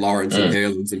against Jet Lawrence and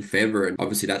Herlings and Fever, and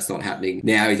obviously that's not happening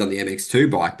now. He's on the MX2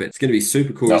 bike, but it's going to be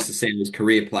super cool just to see how his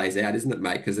career plays out, isn't it,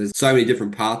 mate? Because there's so many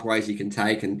different pathways you can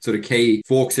take and sort of key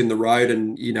forks in the road,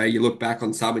 and you look back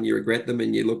on some and you regret them,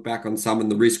 and you look back on some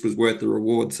and the risk was worth the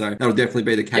reward. So that'll definitely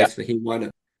be the case for him, won't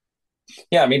it?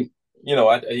 Yeah, I mean,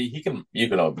 he can,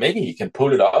 maybe he can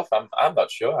pull it off. I'm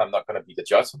not sure. I'm not going to be the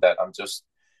judge of that.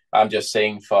 I'm just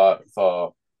saying for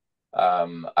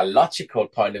a logical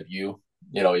point of view,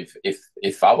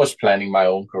 if I was planning my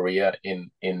own career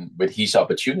in with his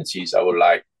opportunities, I would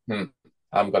like,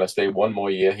 I'm going to stay one more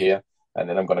year here, and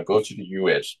then I'm going to go to the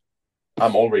US.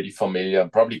 I'm already familiar.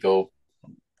 Probably go,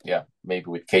 maybe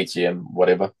with KTM,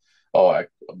 whatever, or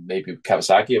maybe with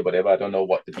Kawasaki or whatever. I don't know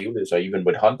what the deal is, or even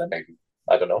with Honda, maybe.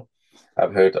 I don't know.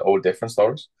 I've heard all different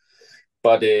stories.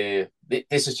 But this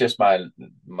is just my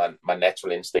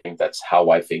natural instinct. That's how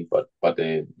I think. But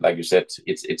like you said,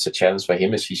 it's a challenge for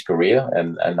him. It's his career,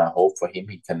 and I hope for him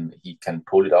he can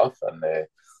pull it off. And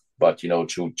but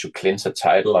to clinch a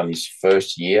title on his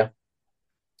first year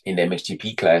in the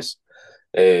MXGP class,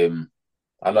 I'm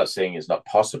not saying it's not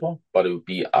possible, but it would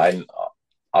be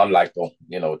unlikely,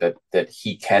 that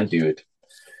he can do it.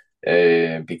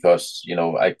 Because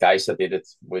Geiser did it,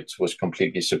 which was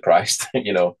completely surprised.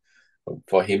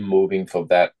 For him moving from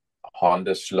that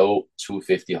Honda slow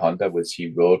 250 Honda, which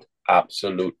he rode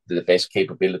absolute the best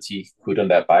capability he could on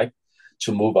that bike,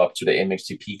 to move up to the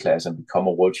MXGP class and become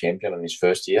a world champion in his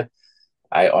first year.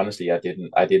 I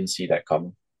didn't see that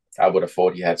coming. I would have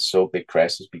thought he had so big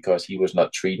crashes because he was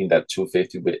not treating that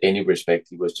 250 with any respect.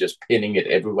 He was just pinning it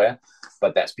everywhere.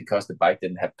 But that's because the bike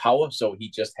didn't have power, so he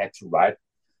just had to ride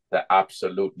the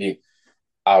absolutely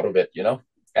out of it,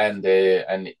 and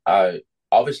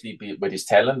obviously with his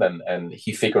talent, and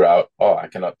he figured out, I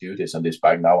cannot do this on this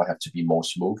bike now. I have to be more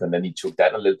smooth, and then he took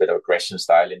that a little bit of aggression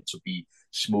style in to be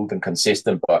smooth and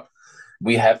consistent. But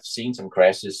we have seen some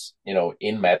crashes,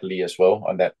 in Medley as well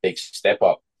on that big step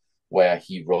up where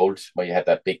he had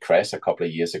that big crash a couple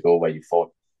of years ago where you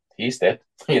thought he's dead,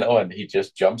 and he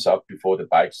just jumps up before the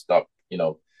bike stopped,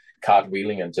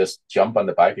 cartwheeling and just jump on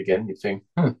the bike again. You think,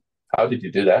 how did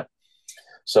you do that?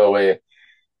 So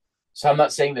I'm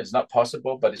not saying that it's not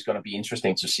possible, but it's going to be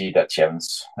interesting to see that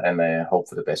challenge, and hope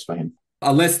for the best for him.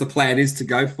 Unless the plan is to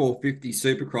go 450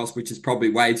 Supercross, which is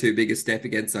probably way too big a step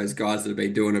against those guys that have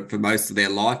been doing it for most of their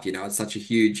life. It's such a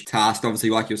huge task, obviously,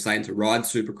 like you're saying, to ride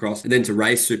Supercross and then to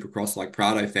race Supercross, like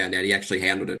Prado found out. He actually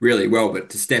handled it really well,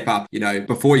 but to step up,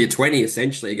 before you're 20,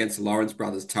 essentially, against the Lawrence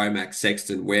brothers, Tomac,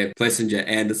 Sexton, Webb, Plessinger,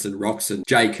 Anderson, Roxon,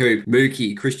 Jay Coop,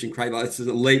 Mookie, Christian Craig, that's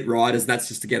elite riders, and that's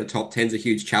just to get a top 10 is a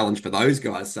huge challenge for those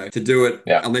guys. So to do it,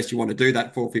 unless you want to do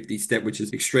that 450 step, which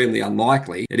is extremely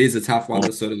unlikely, it is a tough one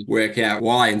to sort of work out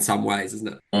why in some ways,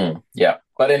 isn't it? Yeah.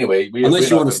 But anyway, unless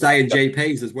you want to stay in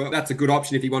GPs as well, that's a good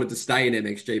option if you wanted to stay in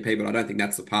MXGP, but I don't think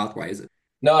that's the pathway, is it?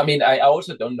 No, I mean, I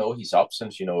also don't know his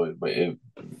options. I'm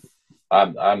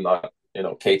not,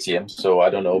 KTM, so I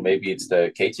don't know. Maybe it's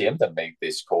the KTM that made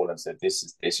this call and said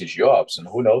this is your option.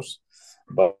 Who knows?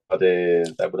 But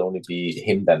that would only be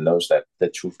him that knows the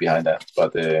truth behind that.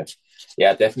 But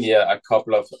definitely a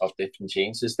couple of different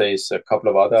changes. There's a couple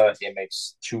of other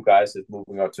MX2 guys that are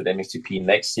moving up to the MXGP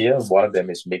next year. One of them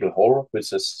is Mikkel Horup,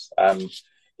 which is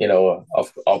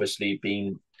obviously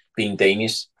being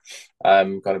Danish.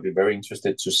 I'm going to be very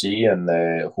interested to see and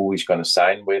who he's going to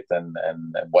sign with and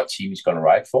what team he's going to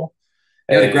ride for.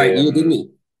 He had a great year, didn't he?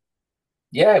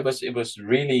 Yeah, it was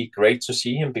really great to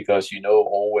see him because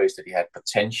always that he had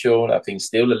potential. I think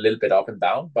still a little bit up and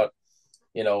down, but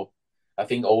I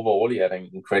think overall he had an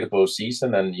incredible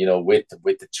season, and with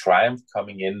the Triumph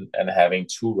coming in and having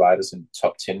two riders in the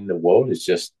top 10 in the world is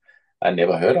just I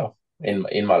never heard of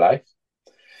in my life,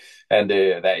 and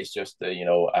that is just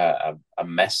a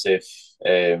massive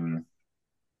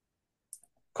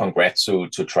congrats to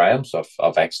Triumphs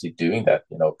of actually doing that.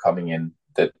 Coming in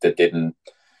that didn't.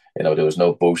 There was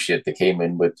no bullshit. They came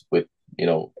in with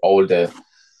all the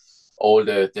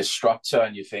structure,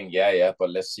 and you think, but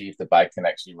let's see if the bike can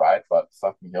actually ride. But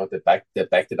fucking they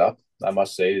backed it up. I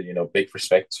must say, big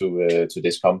respect to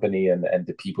this company and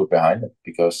the people behind it,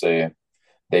 because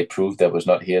they proved that was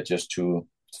not here just to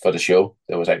for the show.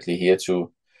 They was actually here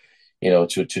to,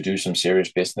 to do some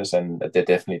serious business, and they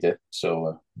definitely did.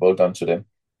 So well done to them.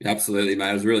 Absolutely,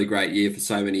 mate. It was a really great year for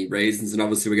so many reasons. And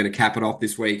obviously, we're going to cap it off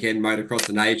this weekend, Motocross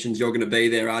the Nations. You're going to be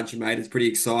there, aren't you, mate? It's pretty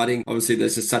exciting. Obviously,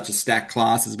 there's just such a stacked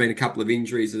class. There's been a couple of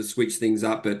injuries that have switched things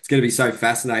up, but it's going to be so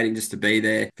fascinating just to be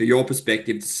there. For your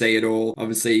perspective, to see it all.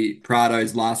 Obviously,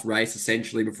 Prado's last race,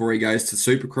 essentially, before he goes to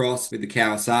Supercross with the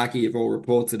Kawasaki, if all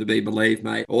reports are to be believed,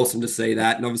 mate. Awesome to see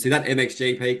that. And obviously, that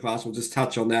MXGP class, we'll just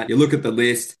touch on that. You look at the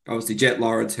list, obviously, Jet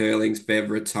Lawrence, Hurlings,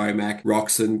 Fevra, Tomac,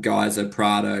 Roxon, Geyser,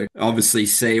 Prado. Obviously,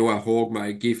 Siwa,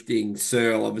 Hawkmo, Gifting,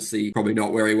 Searle, obviously probably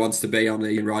not where he wants to be on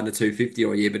the riding a 250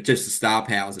 all year, but just the star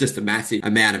powers, just a massive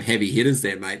amount of heavy hitters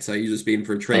there, mate. So you've just been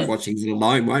for a treat watching it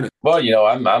alone, won't it? Well,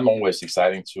 I'm always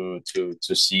excited to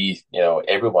see,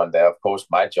 everyone there. Of course,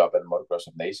 my job at Motocross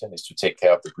of Nation is to take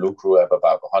care of the Blue Crew. I have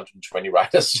about 120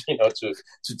 riders,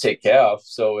 to take care of.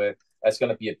 So that's going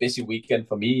to be a busy weekend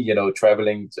for me,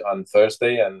 traveling on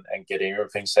Thursday and getting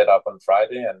everything set up on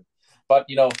Friday. But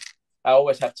I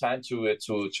always have time to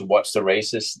watch the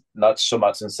races, not so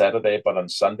much on Saturday, but on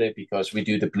Sunday, because we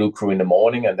do the Blue Crew in the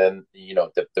morning, and then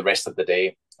the rest of the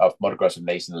day of Motocross of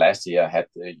Nation last year, I had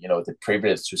the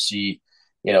privilege to see,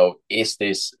 is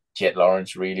this Jet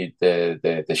Lawrence really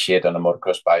the shit on a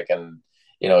motocross bike? And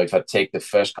if I take the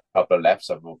first couple of laps,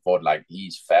 I thought like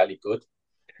he's fairly good,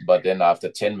 but then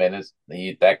after 10 minutes,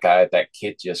 that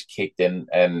kid just kicked in,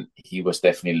 and he was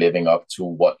definitely living up to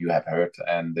what you have heard.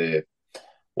 And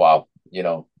wow,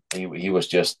 he was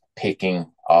just picking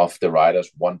off the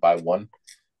riders one by one,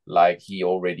 like he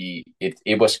already.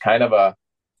 It was kind of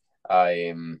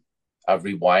a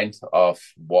rewind of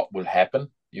what will happen.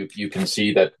 You can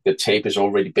see that the tape has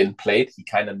already been played. He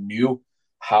kind of knew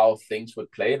how things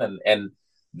would play, and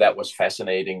that was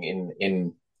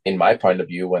fascinating in my point of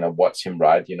view when I watched him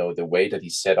ride. The way that he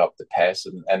set up the pass,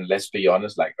 and let's be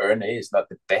honest, like Erne is not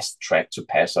the best track to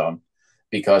pass on,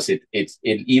 because it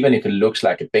even if it looks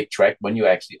like a big track, when you're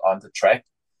actually on the track,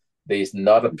 there's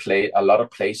not a lot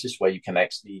of places where you can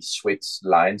actually switch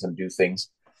lines and do things.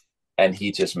 And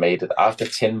he just made it after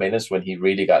 10 minutes, when he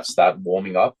really got started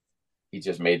warming up. He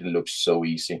just made it look so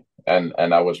easy, and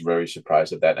I was very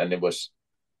surprised at that. And it was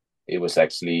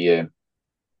actually a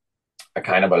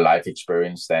kind of a life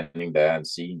experience standing there and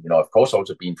seeing, of course,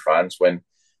 also being France when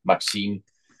MXoN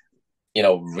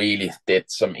really did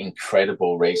some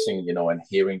incredible racing, and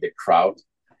hearing the crowd,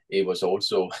 it was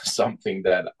also something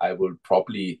that I will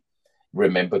probably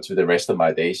remember to the rest of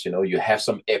my days. You have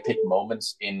some epic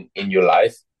moments in your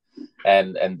life,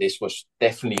 and this was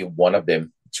definitely one of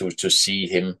them.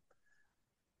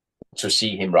 To see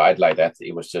him ride like that,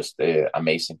 it was just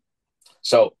amazing.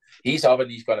 So he's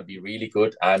obviously going to be really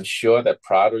good. I'm sure that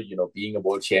Prado, being a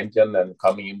world champion and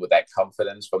coming in with that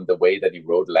confidence from the way that he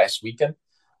rode last weekend,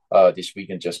 this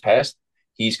weekend just passed,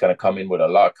 he's going to come in with a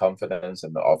lot of confidence,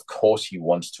 and of course he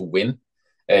wants to win.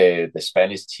 The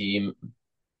Spanish team,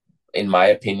 in my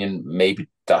opinion, maybe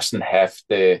doesn't have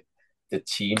the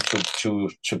team to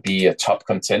be a top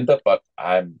contender, but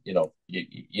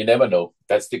you never know.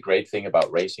 That's the great thing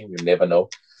about racing, you never know.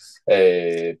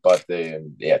 But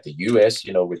the US,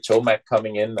 with Tomac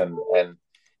coming in, and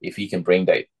if he can bring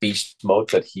that beast mode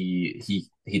that he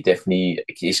definitely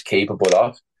is capable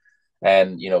of.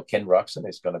 And Ken Roxon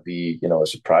is going to be a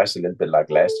surprise, a little bit like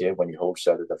last year when he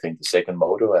hosted, I think, the second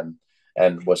moto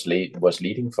and was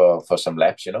leading for some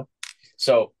laps.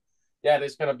 So yeah,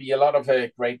 there's going to be a lot of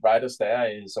great riders there.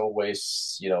 It's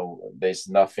always, there's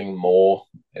nothing more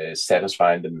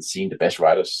satisfying than seeing the best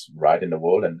riders ride in the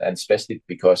world, and especially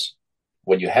because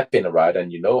when you have been a rider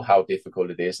and you know how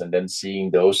difficult it is, and then seeing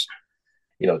those,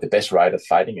 the best riders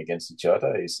fighting against each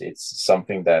other, it's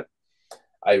something that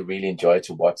I really enjoy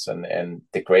to watch, and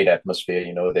the great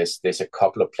atmosphere. There's a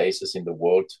couple of places in the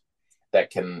world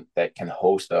that can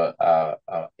host a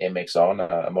MXoN,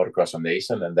 a Motocross of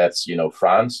Nation, and that's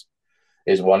France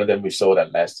is one of them. We saw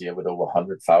that last year with over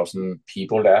 100,000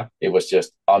 people there. It was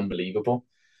just unbelievable.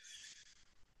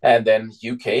 And then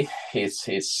UK,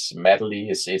 it's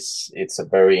medley. It's a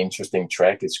very interesting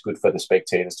track. It's good for the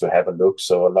spectators to have a look.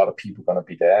 So a lot of people are going to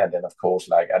be there. And then of course,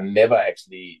 like I've never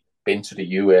actually been to the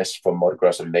US for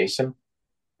Motocross of Nation,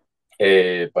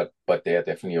 but they are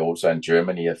definitely also in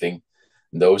Germany. I think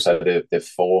those are the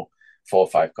four or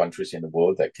five countries in the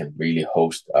world that can really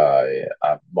host a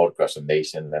Motocross of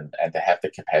Nation, and they have the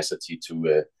capacity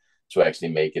to actually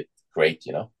make it great.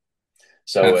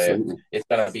 So it's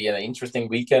going to be an interesting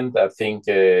weekend. I think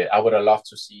I would have loved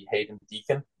to see Hayden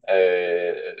Deacon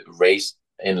race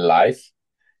in live,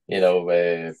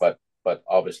 but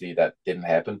obviously that didn't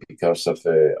happen because of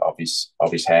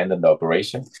his hand and the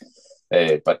operation.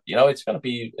 But it's going to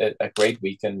be a great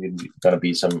weekend. It's going to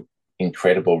be some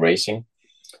incredible racing,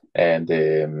 and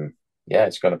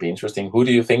it's going to be interesting. Who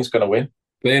do you think is going to win?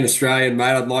 Being Australian,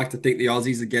 mate, I'd like to think the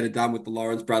Aussies would get it done with the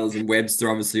Lawrence brothers and Webster,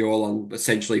 obviously all on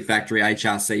essentially factory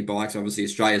HRC bikes. Obviously,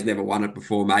 Australia's never won it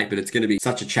before, mate, but it's going to be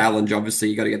such a challenge. Obviously,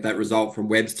 you got to get that result from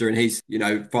Webster, and he's,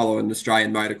 following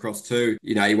Australian motocross too.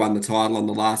 He won the title on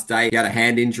the last day. He had a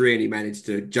hand injury, and he managed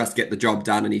to just get the job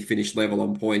done, and he finished level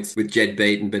on points with Jed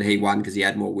Beaton, but he won because he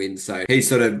had more wins. So he's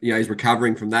sort of, he's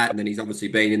recovering from that, and then he's obviously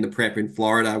been in the prep in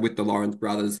Florida with the Lawrence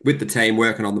brothers, with the team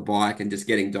working on the bike and just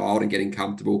getting dialed and getting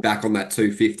comfortable back on that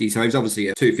 250. So he's obviously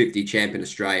a 250 champ in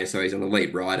Australia, so he's an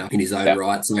elite rider in his own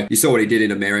right. So you saw what he did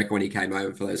in America when he came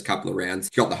over for those couple of rounds.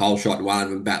 He got the whole shot in one of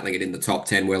them, battling it in the top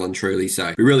 10 well and truly. So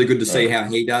it'd be really good to see how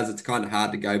he does. It's kind of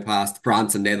hard to go past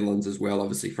France and Netherlands as well.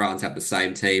 Obviously, France have the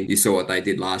same team. You saw what they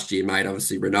did last year, mate.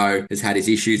 Obviously, Renault has had his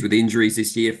issues with injuries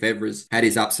this year. Febvre's had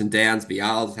his ups and downs.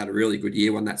 Vial's had a really good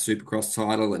year, won that Supercross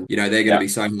title, and they're going to be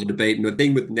so hard to beat. And the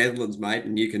thing with Netherlands, mate,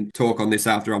 and you can talk on this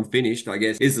after I'm finished, I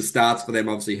guess, is the starts for them.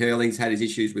 Obviously, Hurling's had his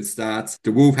issues with starts.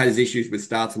 De Wolf had his issues with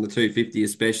starts on the 250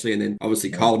 especially, and then obviously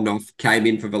Koldenoff came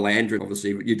in for Verlanderen.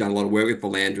 Obviously, you've done a lot of work with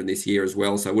Verlanderen this year as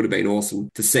well, so it would have been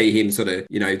awesome to see him sort of,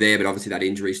 there, but obviously that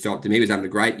injury stopped him. He was having a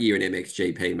great year in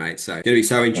MXGP, mate, so it's going to be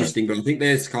so interesting, but I think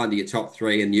there's kind of your top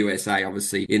three, and USA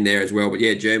obviously in there as well, but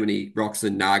yeah, Germany,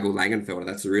 Roxen, Nagel, Langenfelder,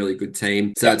 that's a really good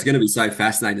team, so it's going to be so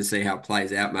fascinating to see how it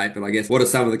plays out, mate. But I guess, what are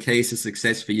some of the keys to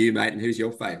success for you, mate, and who's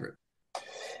your favourite?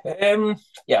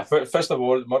 First of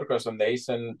all, Motocross of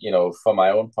Nation, from my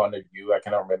own point of view, I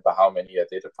cannot remember how many I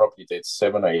did. I probably did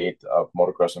 7 or 8 of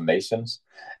Motocross of Nations.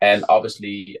 And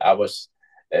obviously, I was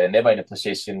never in a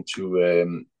position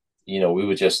to, we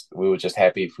were just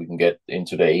happy if we can get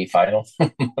into the A final.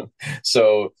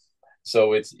 so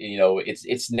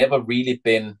it's never really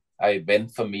been an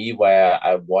event for me where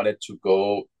I wanted to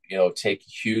go, take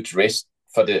huge risk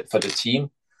for the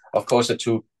team. Of course, I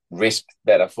took risk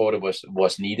that I thought it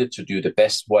was needed to do the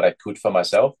best what I could for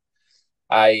myself.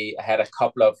 I had a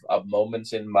couple of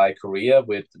moments in my career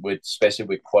with especially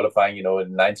with qualifying. In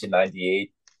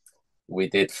 1998, we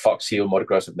did Fox Hill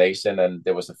Motocross of Nation, and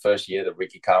there was the first year that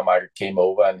Ricky Carmichael came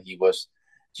over, and he was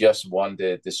just won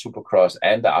the Supercross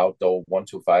and the outdoor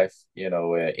 125,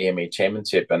 AMA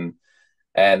championship,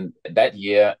 and that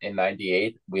year in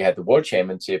 98, we had the World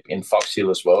Championship in Fox Hill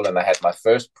as well, and I had my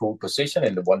first pole position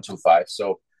in the 125.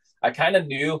 So I kind of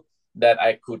knew that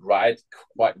I could ride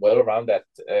quite well around that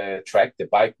track. The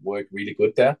bike worked really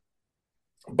good there.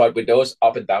 But with those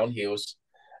up and down hills,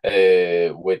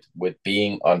 with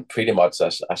being on pretty much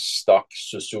a stock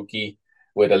Suzuki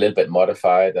with a little bit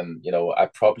modified, and I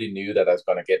probably knew that I was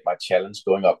going to get my challenge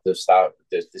going up the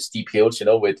steep hills,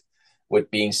 with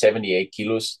being 78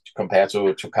 kilos compared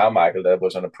to Carmichael that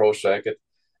was on a pro circuit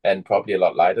and probably a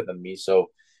lot lighter than me. So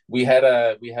we had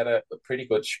a pretty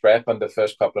good scrap on the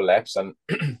first couple of laps, and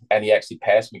and he actually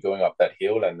passed me going up that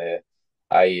hill, and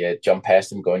I jumped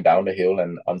past him going down the hill,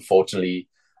 and unfortunately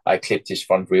I clipped his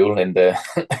front wheel in the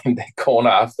in the corner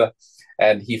after,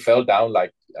 and he fell down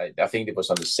like I think it was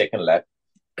on the second lap,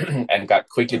 and got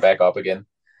quickly back up again.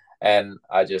 And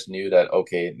I just knew that,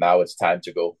 okay, now it's time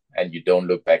to go, and you don't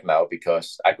look back now,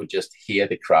 because I could just hear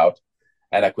the crowd,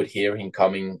 and I could hear him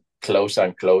coming closer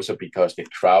and closer, because the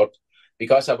crowd,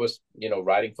 because I was,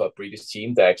 riding for a British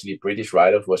team, the actually British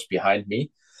rider was behind me.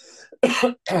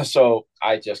 So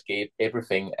I just gave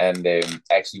everything, and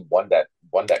actually won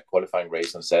that qualifying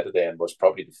race on Saturday, and was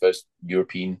probably the first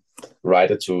European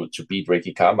rider to beat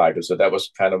Ricky Carmichael. So that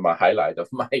was kind of my highlight of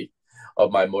my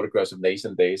Motocross of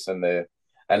Nation days,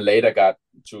 and later got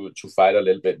to fight a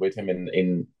little bit with him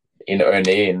in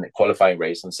Ernée in the qualifying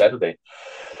race on Saturday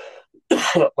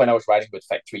when I was riding with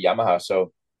factory Yamaha.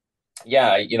 So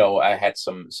yeah, I had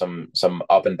some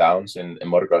up and downs in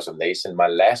Motocross of Nation. My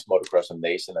last Motocross of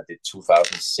Nation I did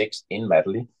 2006 in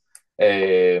Madley,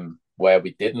 where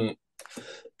we didn't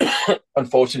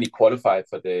unfortunately qualify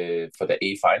for the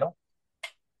A final,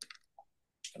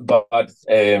 but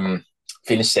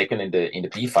finished second in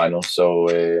the B final. So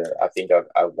I think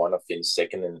I won or finished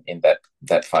second in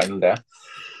that final there.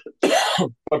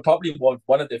 But probably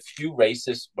one of the few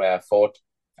races where I thought,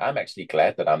 I'm actually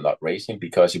glad that I'm not racing,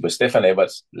 because it was Stefan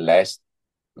Everts' last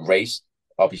race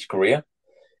of his career.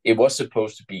 It was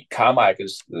supposed to be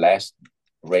Carmichael's last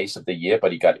race of the year,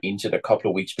 but he got injured a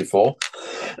couple of weeks before.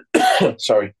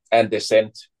 Sorry. And they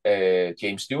sent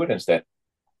James Stewart instead.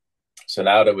 So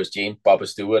now there was James Bubba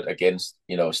Stewart against,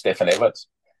 Stefan Everts,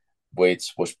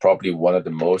 which was probably one of the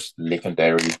most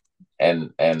legendary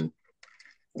and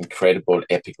incredible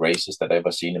epic races that I've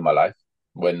ever seen in my life.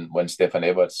 When Stefan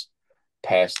Everts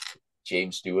passed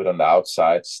James Stewart on the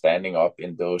outside, standing up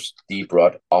in those deep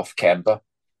rut off camber,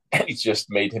 and it just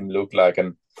made him look like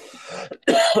an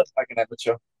like an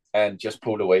amateur, and just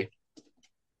pulled away.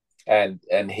 And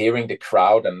hearing the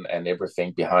crowd and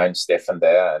everything behind Stefan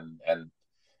there, and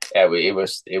yeah,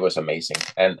 it was amazing.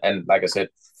 And like I said,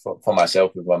 for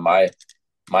myself, it was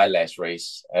my last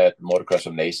race at Motocross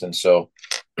of Nations. So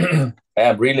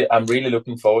I'm really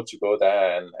looking forward to go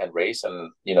there and race.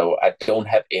 And I don't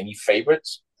have any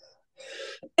favorites.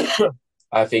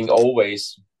 I think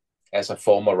always, as a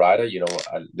former rider,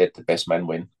 I let the best man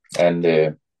win, and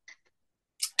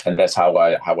that's how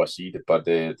I see it. But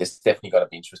this definitely gonna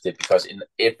be interesting, because in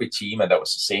every team, and that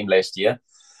was the same last year,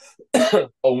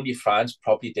 only France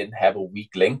probably didn't have a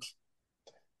weak link.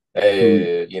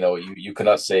 You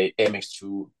cannot say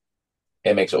MX2,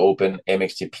 MX Open,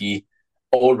 MXGP,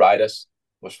 all riders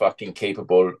was fucking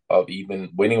capable of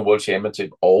even winning a world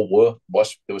championship, or there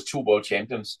was three world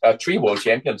champions.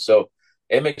 So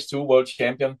MX2 world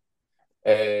champion,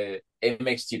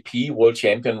 MXGP world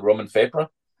champion Romain Febvre,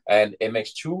 and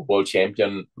MX2 world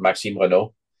champion Maxime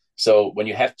Renault. So when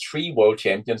you have three world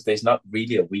champions, there's not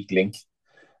really a weak link.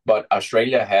 But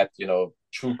Australia had,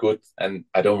 two good, and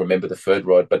I don't remember the third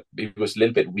rod, but it was a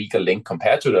little bit weaker link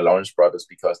compared to the Lawrence brothers,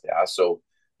 because they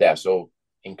are so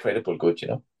incredible good,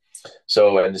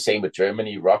 So, and the same with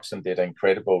Germany. Roxen did an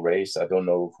incredible race. I don't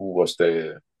know who was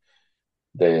the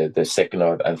second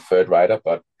and third rider,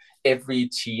 but every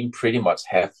team pretty much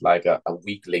have like a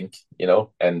weak link,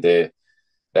 and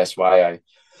that's why I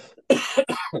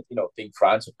think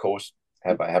France, of course,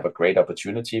 have a great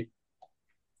opportunity.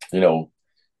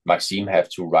 Maxime have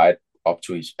to ride up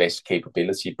to his best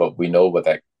capability, but we know what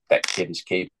that kid is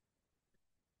capable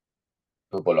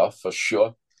of for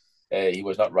sure. He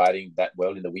was not riding that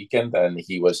well in the weekend, and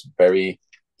he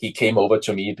came over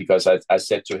to me because I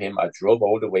said to him, I drove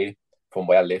all the way from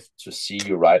where I lived to see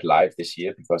you ride live this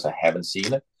year, because I haven't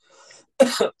seen it.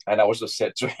 And I also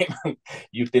said to him,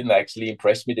 you didn't actually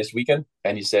impress me this weekend.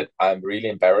 And he said, I'm really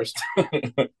embarrassed.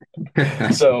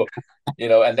 So,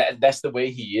 and that's the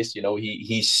way he is.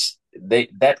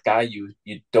 That guy, you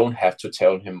don't have to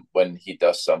tell him when he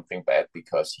does something bad,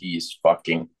 because he is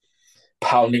fucking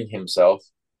pounding himself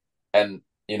and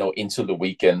into the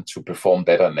weekend to perform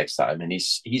better next time. And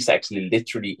he's actually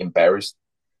literally embarrassed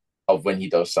of when he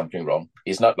does something wrong.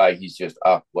 It's not like he's just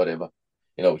whatever.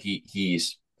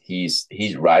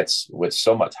 He rides with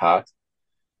so much heart,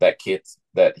 that kid,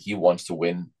 that he wants to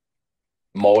win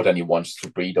more than he wants to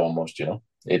breathe almost.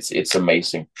 It's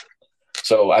amazing.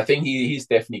 So I think he's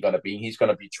definitely gonna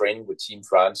be training with Team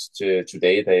France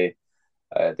today.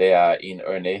 They are in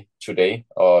Ernay today,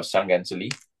 or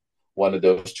Saint-Gantely, one of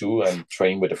those two, and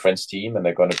train with the French team, and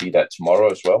they're gonna be that tomorrow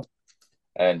as well.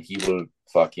 And he'll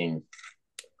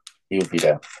be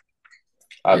there.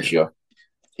 I'm sure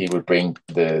he will bring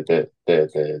the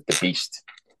beast.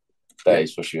 That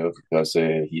is for sure, because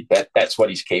that's what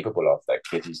he's capable of. That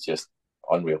kid is just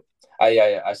unreal.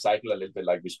 I cycle a little bit,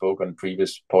 like we spoke on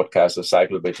previous podcasts. I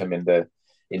cycled with him in the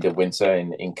winter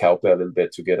in Calpe a little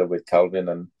bit, together with Calvin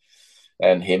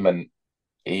and him, and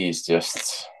he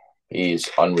is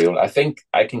unreal. I think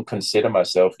I can consider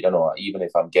myself, even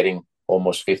if I'm getting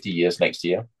almost 50 years next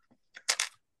year.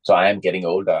 So I am getting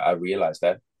older. I realize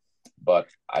that, but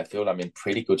I feel I'm in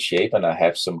pretty good shape, and I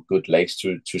have some good legs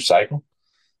to cycle.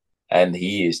 And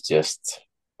he is just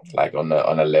like on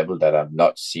a level that I've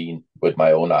not seen with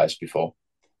my own eyes before.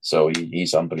 So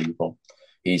he's unbelievable.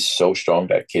 He's so strong,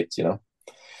 that kid,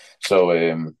 So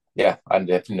I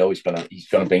definitely know he's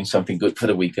gonna bring something good for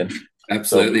the weekend.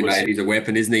 Absolutely, mate. He's a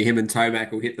weapon, isn't he? Him and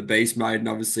Tomac will hit the beast mode, and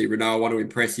obviously Renault want to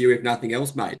impress you, if nothing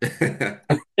else, mate.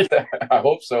 I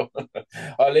hope so.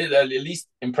 Or at least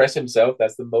impress himself.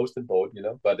 That's the most important,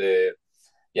 But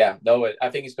I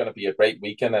think it's going to be a great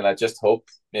weekend, and I just hope,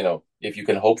 if you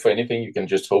can hope for anything, you can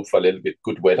just hope for a little bit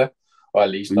good weather, or at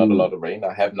least not a lot of rain.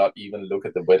 I have not even looked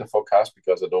at the weather forecast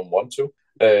because I don't want to.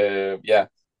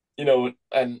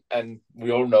 And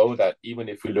we all know that even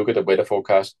if we look at the weather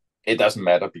forecast, it doesn't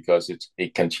matter, because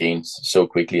it can change so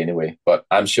quickly anyway. But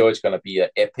I'm sure it's going to be an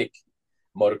epic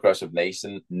Motocross of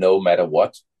Nations, no matter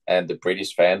what, and the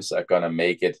British fans are going to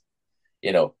make it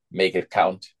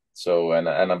count. So, and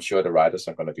I'm sure the riders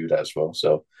are going to do that as well.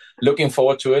 So looking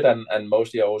forward to it, and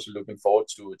mostly also looking forward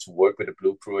to work with the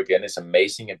Blue Crew again. It's an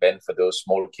amazing event for those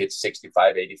small kids,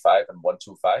 65, 85 and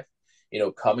 125,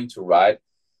 coming to ride,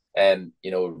 and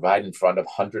ride in front of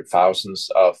hundred thousands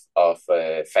of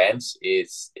fans.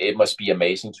 It must be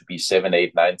amazing to be 7,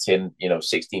 8, 9, 10,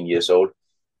 16 years old,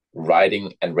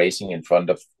 riding and racing in front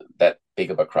of that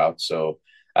big of a crowd. So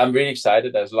I'm really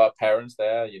excited. There's a lot of parents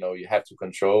there, you have to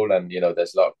control, and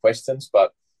there's a lot of questions,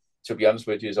 but to be honest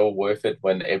with you, it's all worth it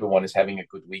when everyone is having a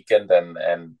good weekend,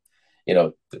 and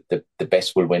the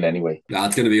best will win anyway. No,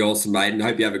 it's going to be awesome, mate, and I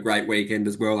hope you have a great weekend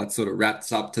as well. That sort of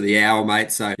wraps up to the hour,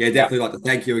 mate. So yeah, definitely like to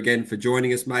thank you again for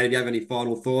joining us, mate. If you have any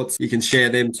final thoughts, you can share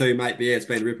them too, mate. But yeah, it's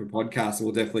been a ripper podcast, and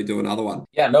we'll definitely do another one.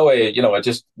 Yeah, no, I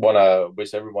just want to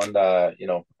wish everyone,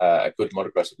 a good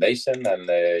motocross nation, and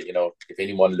if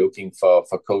anyone looking for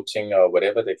coaching or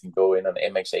whatever, they can go in on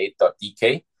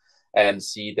mx8.dk and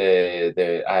see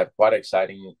I have quite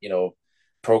exciting,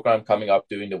 program coming up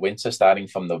during the winter, starting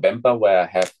from November, where I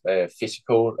have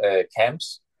physical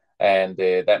camps. And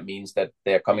that means that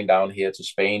they're coming down here to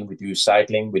Spain. We do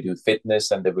cycling, we do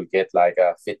fitness, and they will get like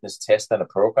a fitness test and a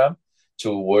program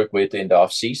to work with in the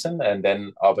off season. And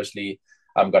then obviously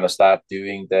I'm going to start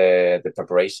doing the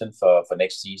preparation for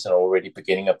next season already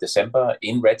beginning of December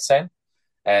in Red Sand,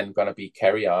 and going to be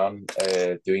carry on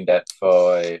doing that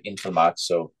for until March.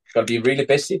 So it's going to be really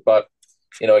busy, but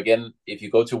again, if you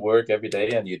go to work every day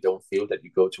and you don't feel that you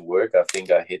go to work, I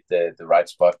think I hit the right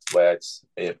spot where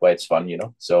it's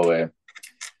fun, So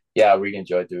I really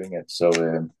enjoy doing it. So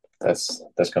that's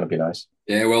going to be nice.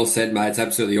 Yeah, well said, mate. It's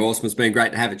absolutely awesome. It's been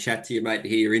great to have a chat to you, mate, to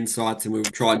hear your insights, and we'll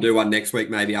try and do one next week,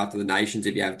 maybe after the Nations,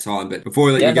 if you have time. But before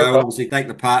we let you go, obviously thank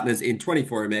the partners in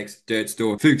 24MX, Dirt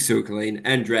Store, Fuchs Silkaline,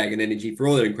 and Dragon Energy for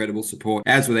all their incredible support.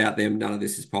 As without them, none of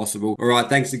this is possible. All right,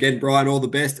 thanks again, Brian. All the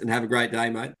best, and have a great day,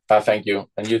 mate. Thank you,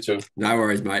 and you too. No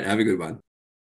worries, mate. Have a good one.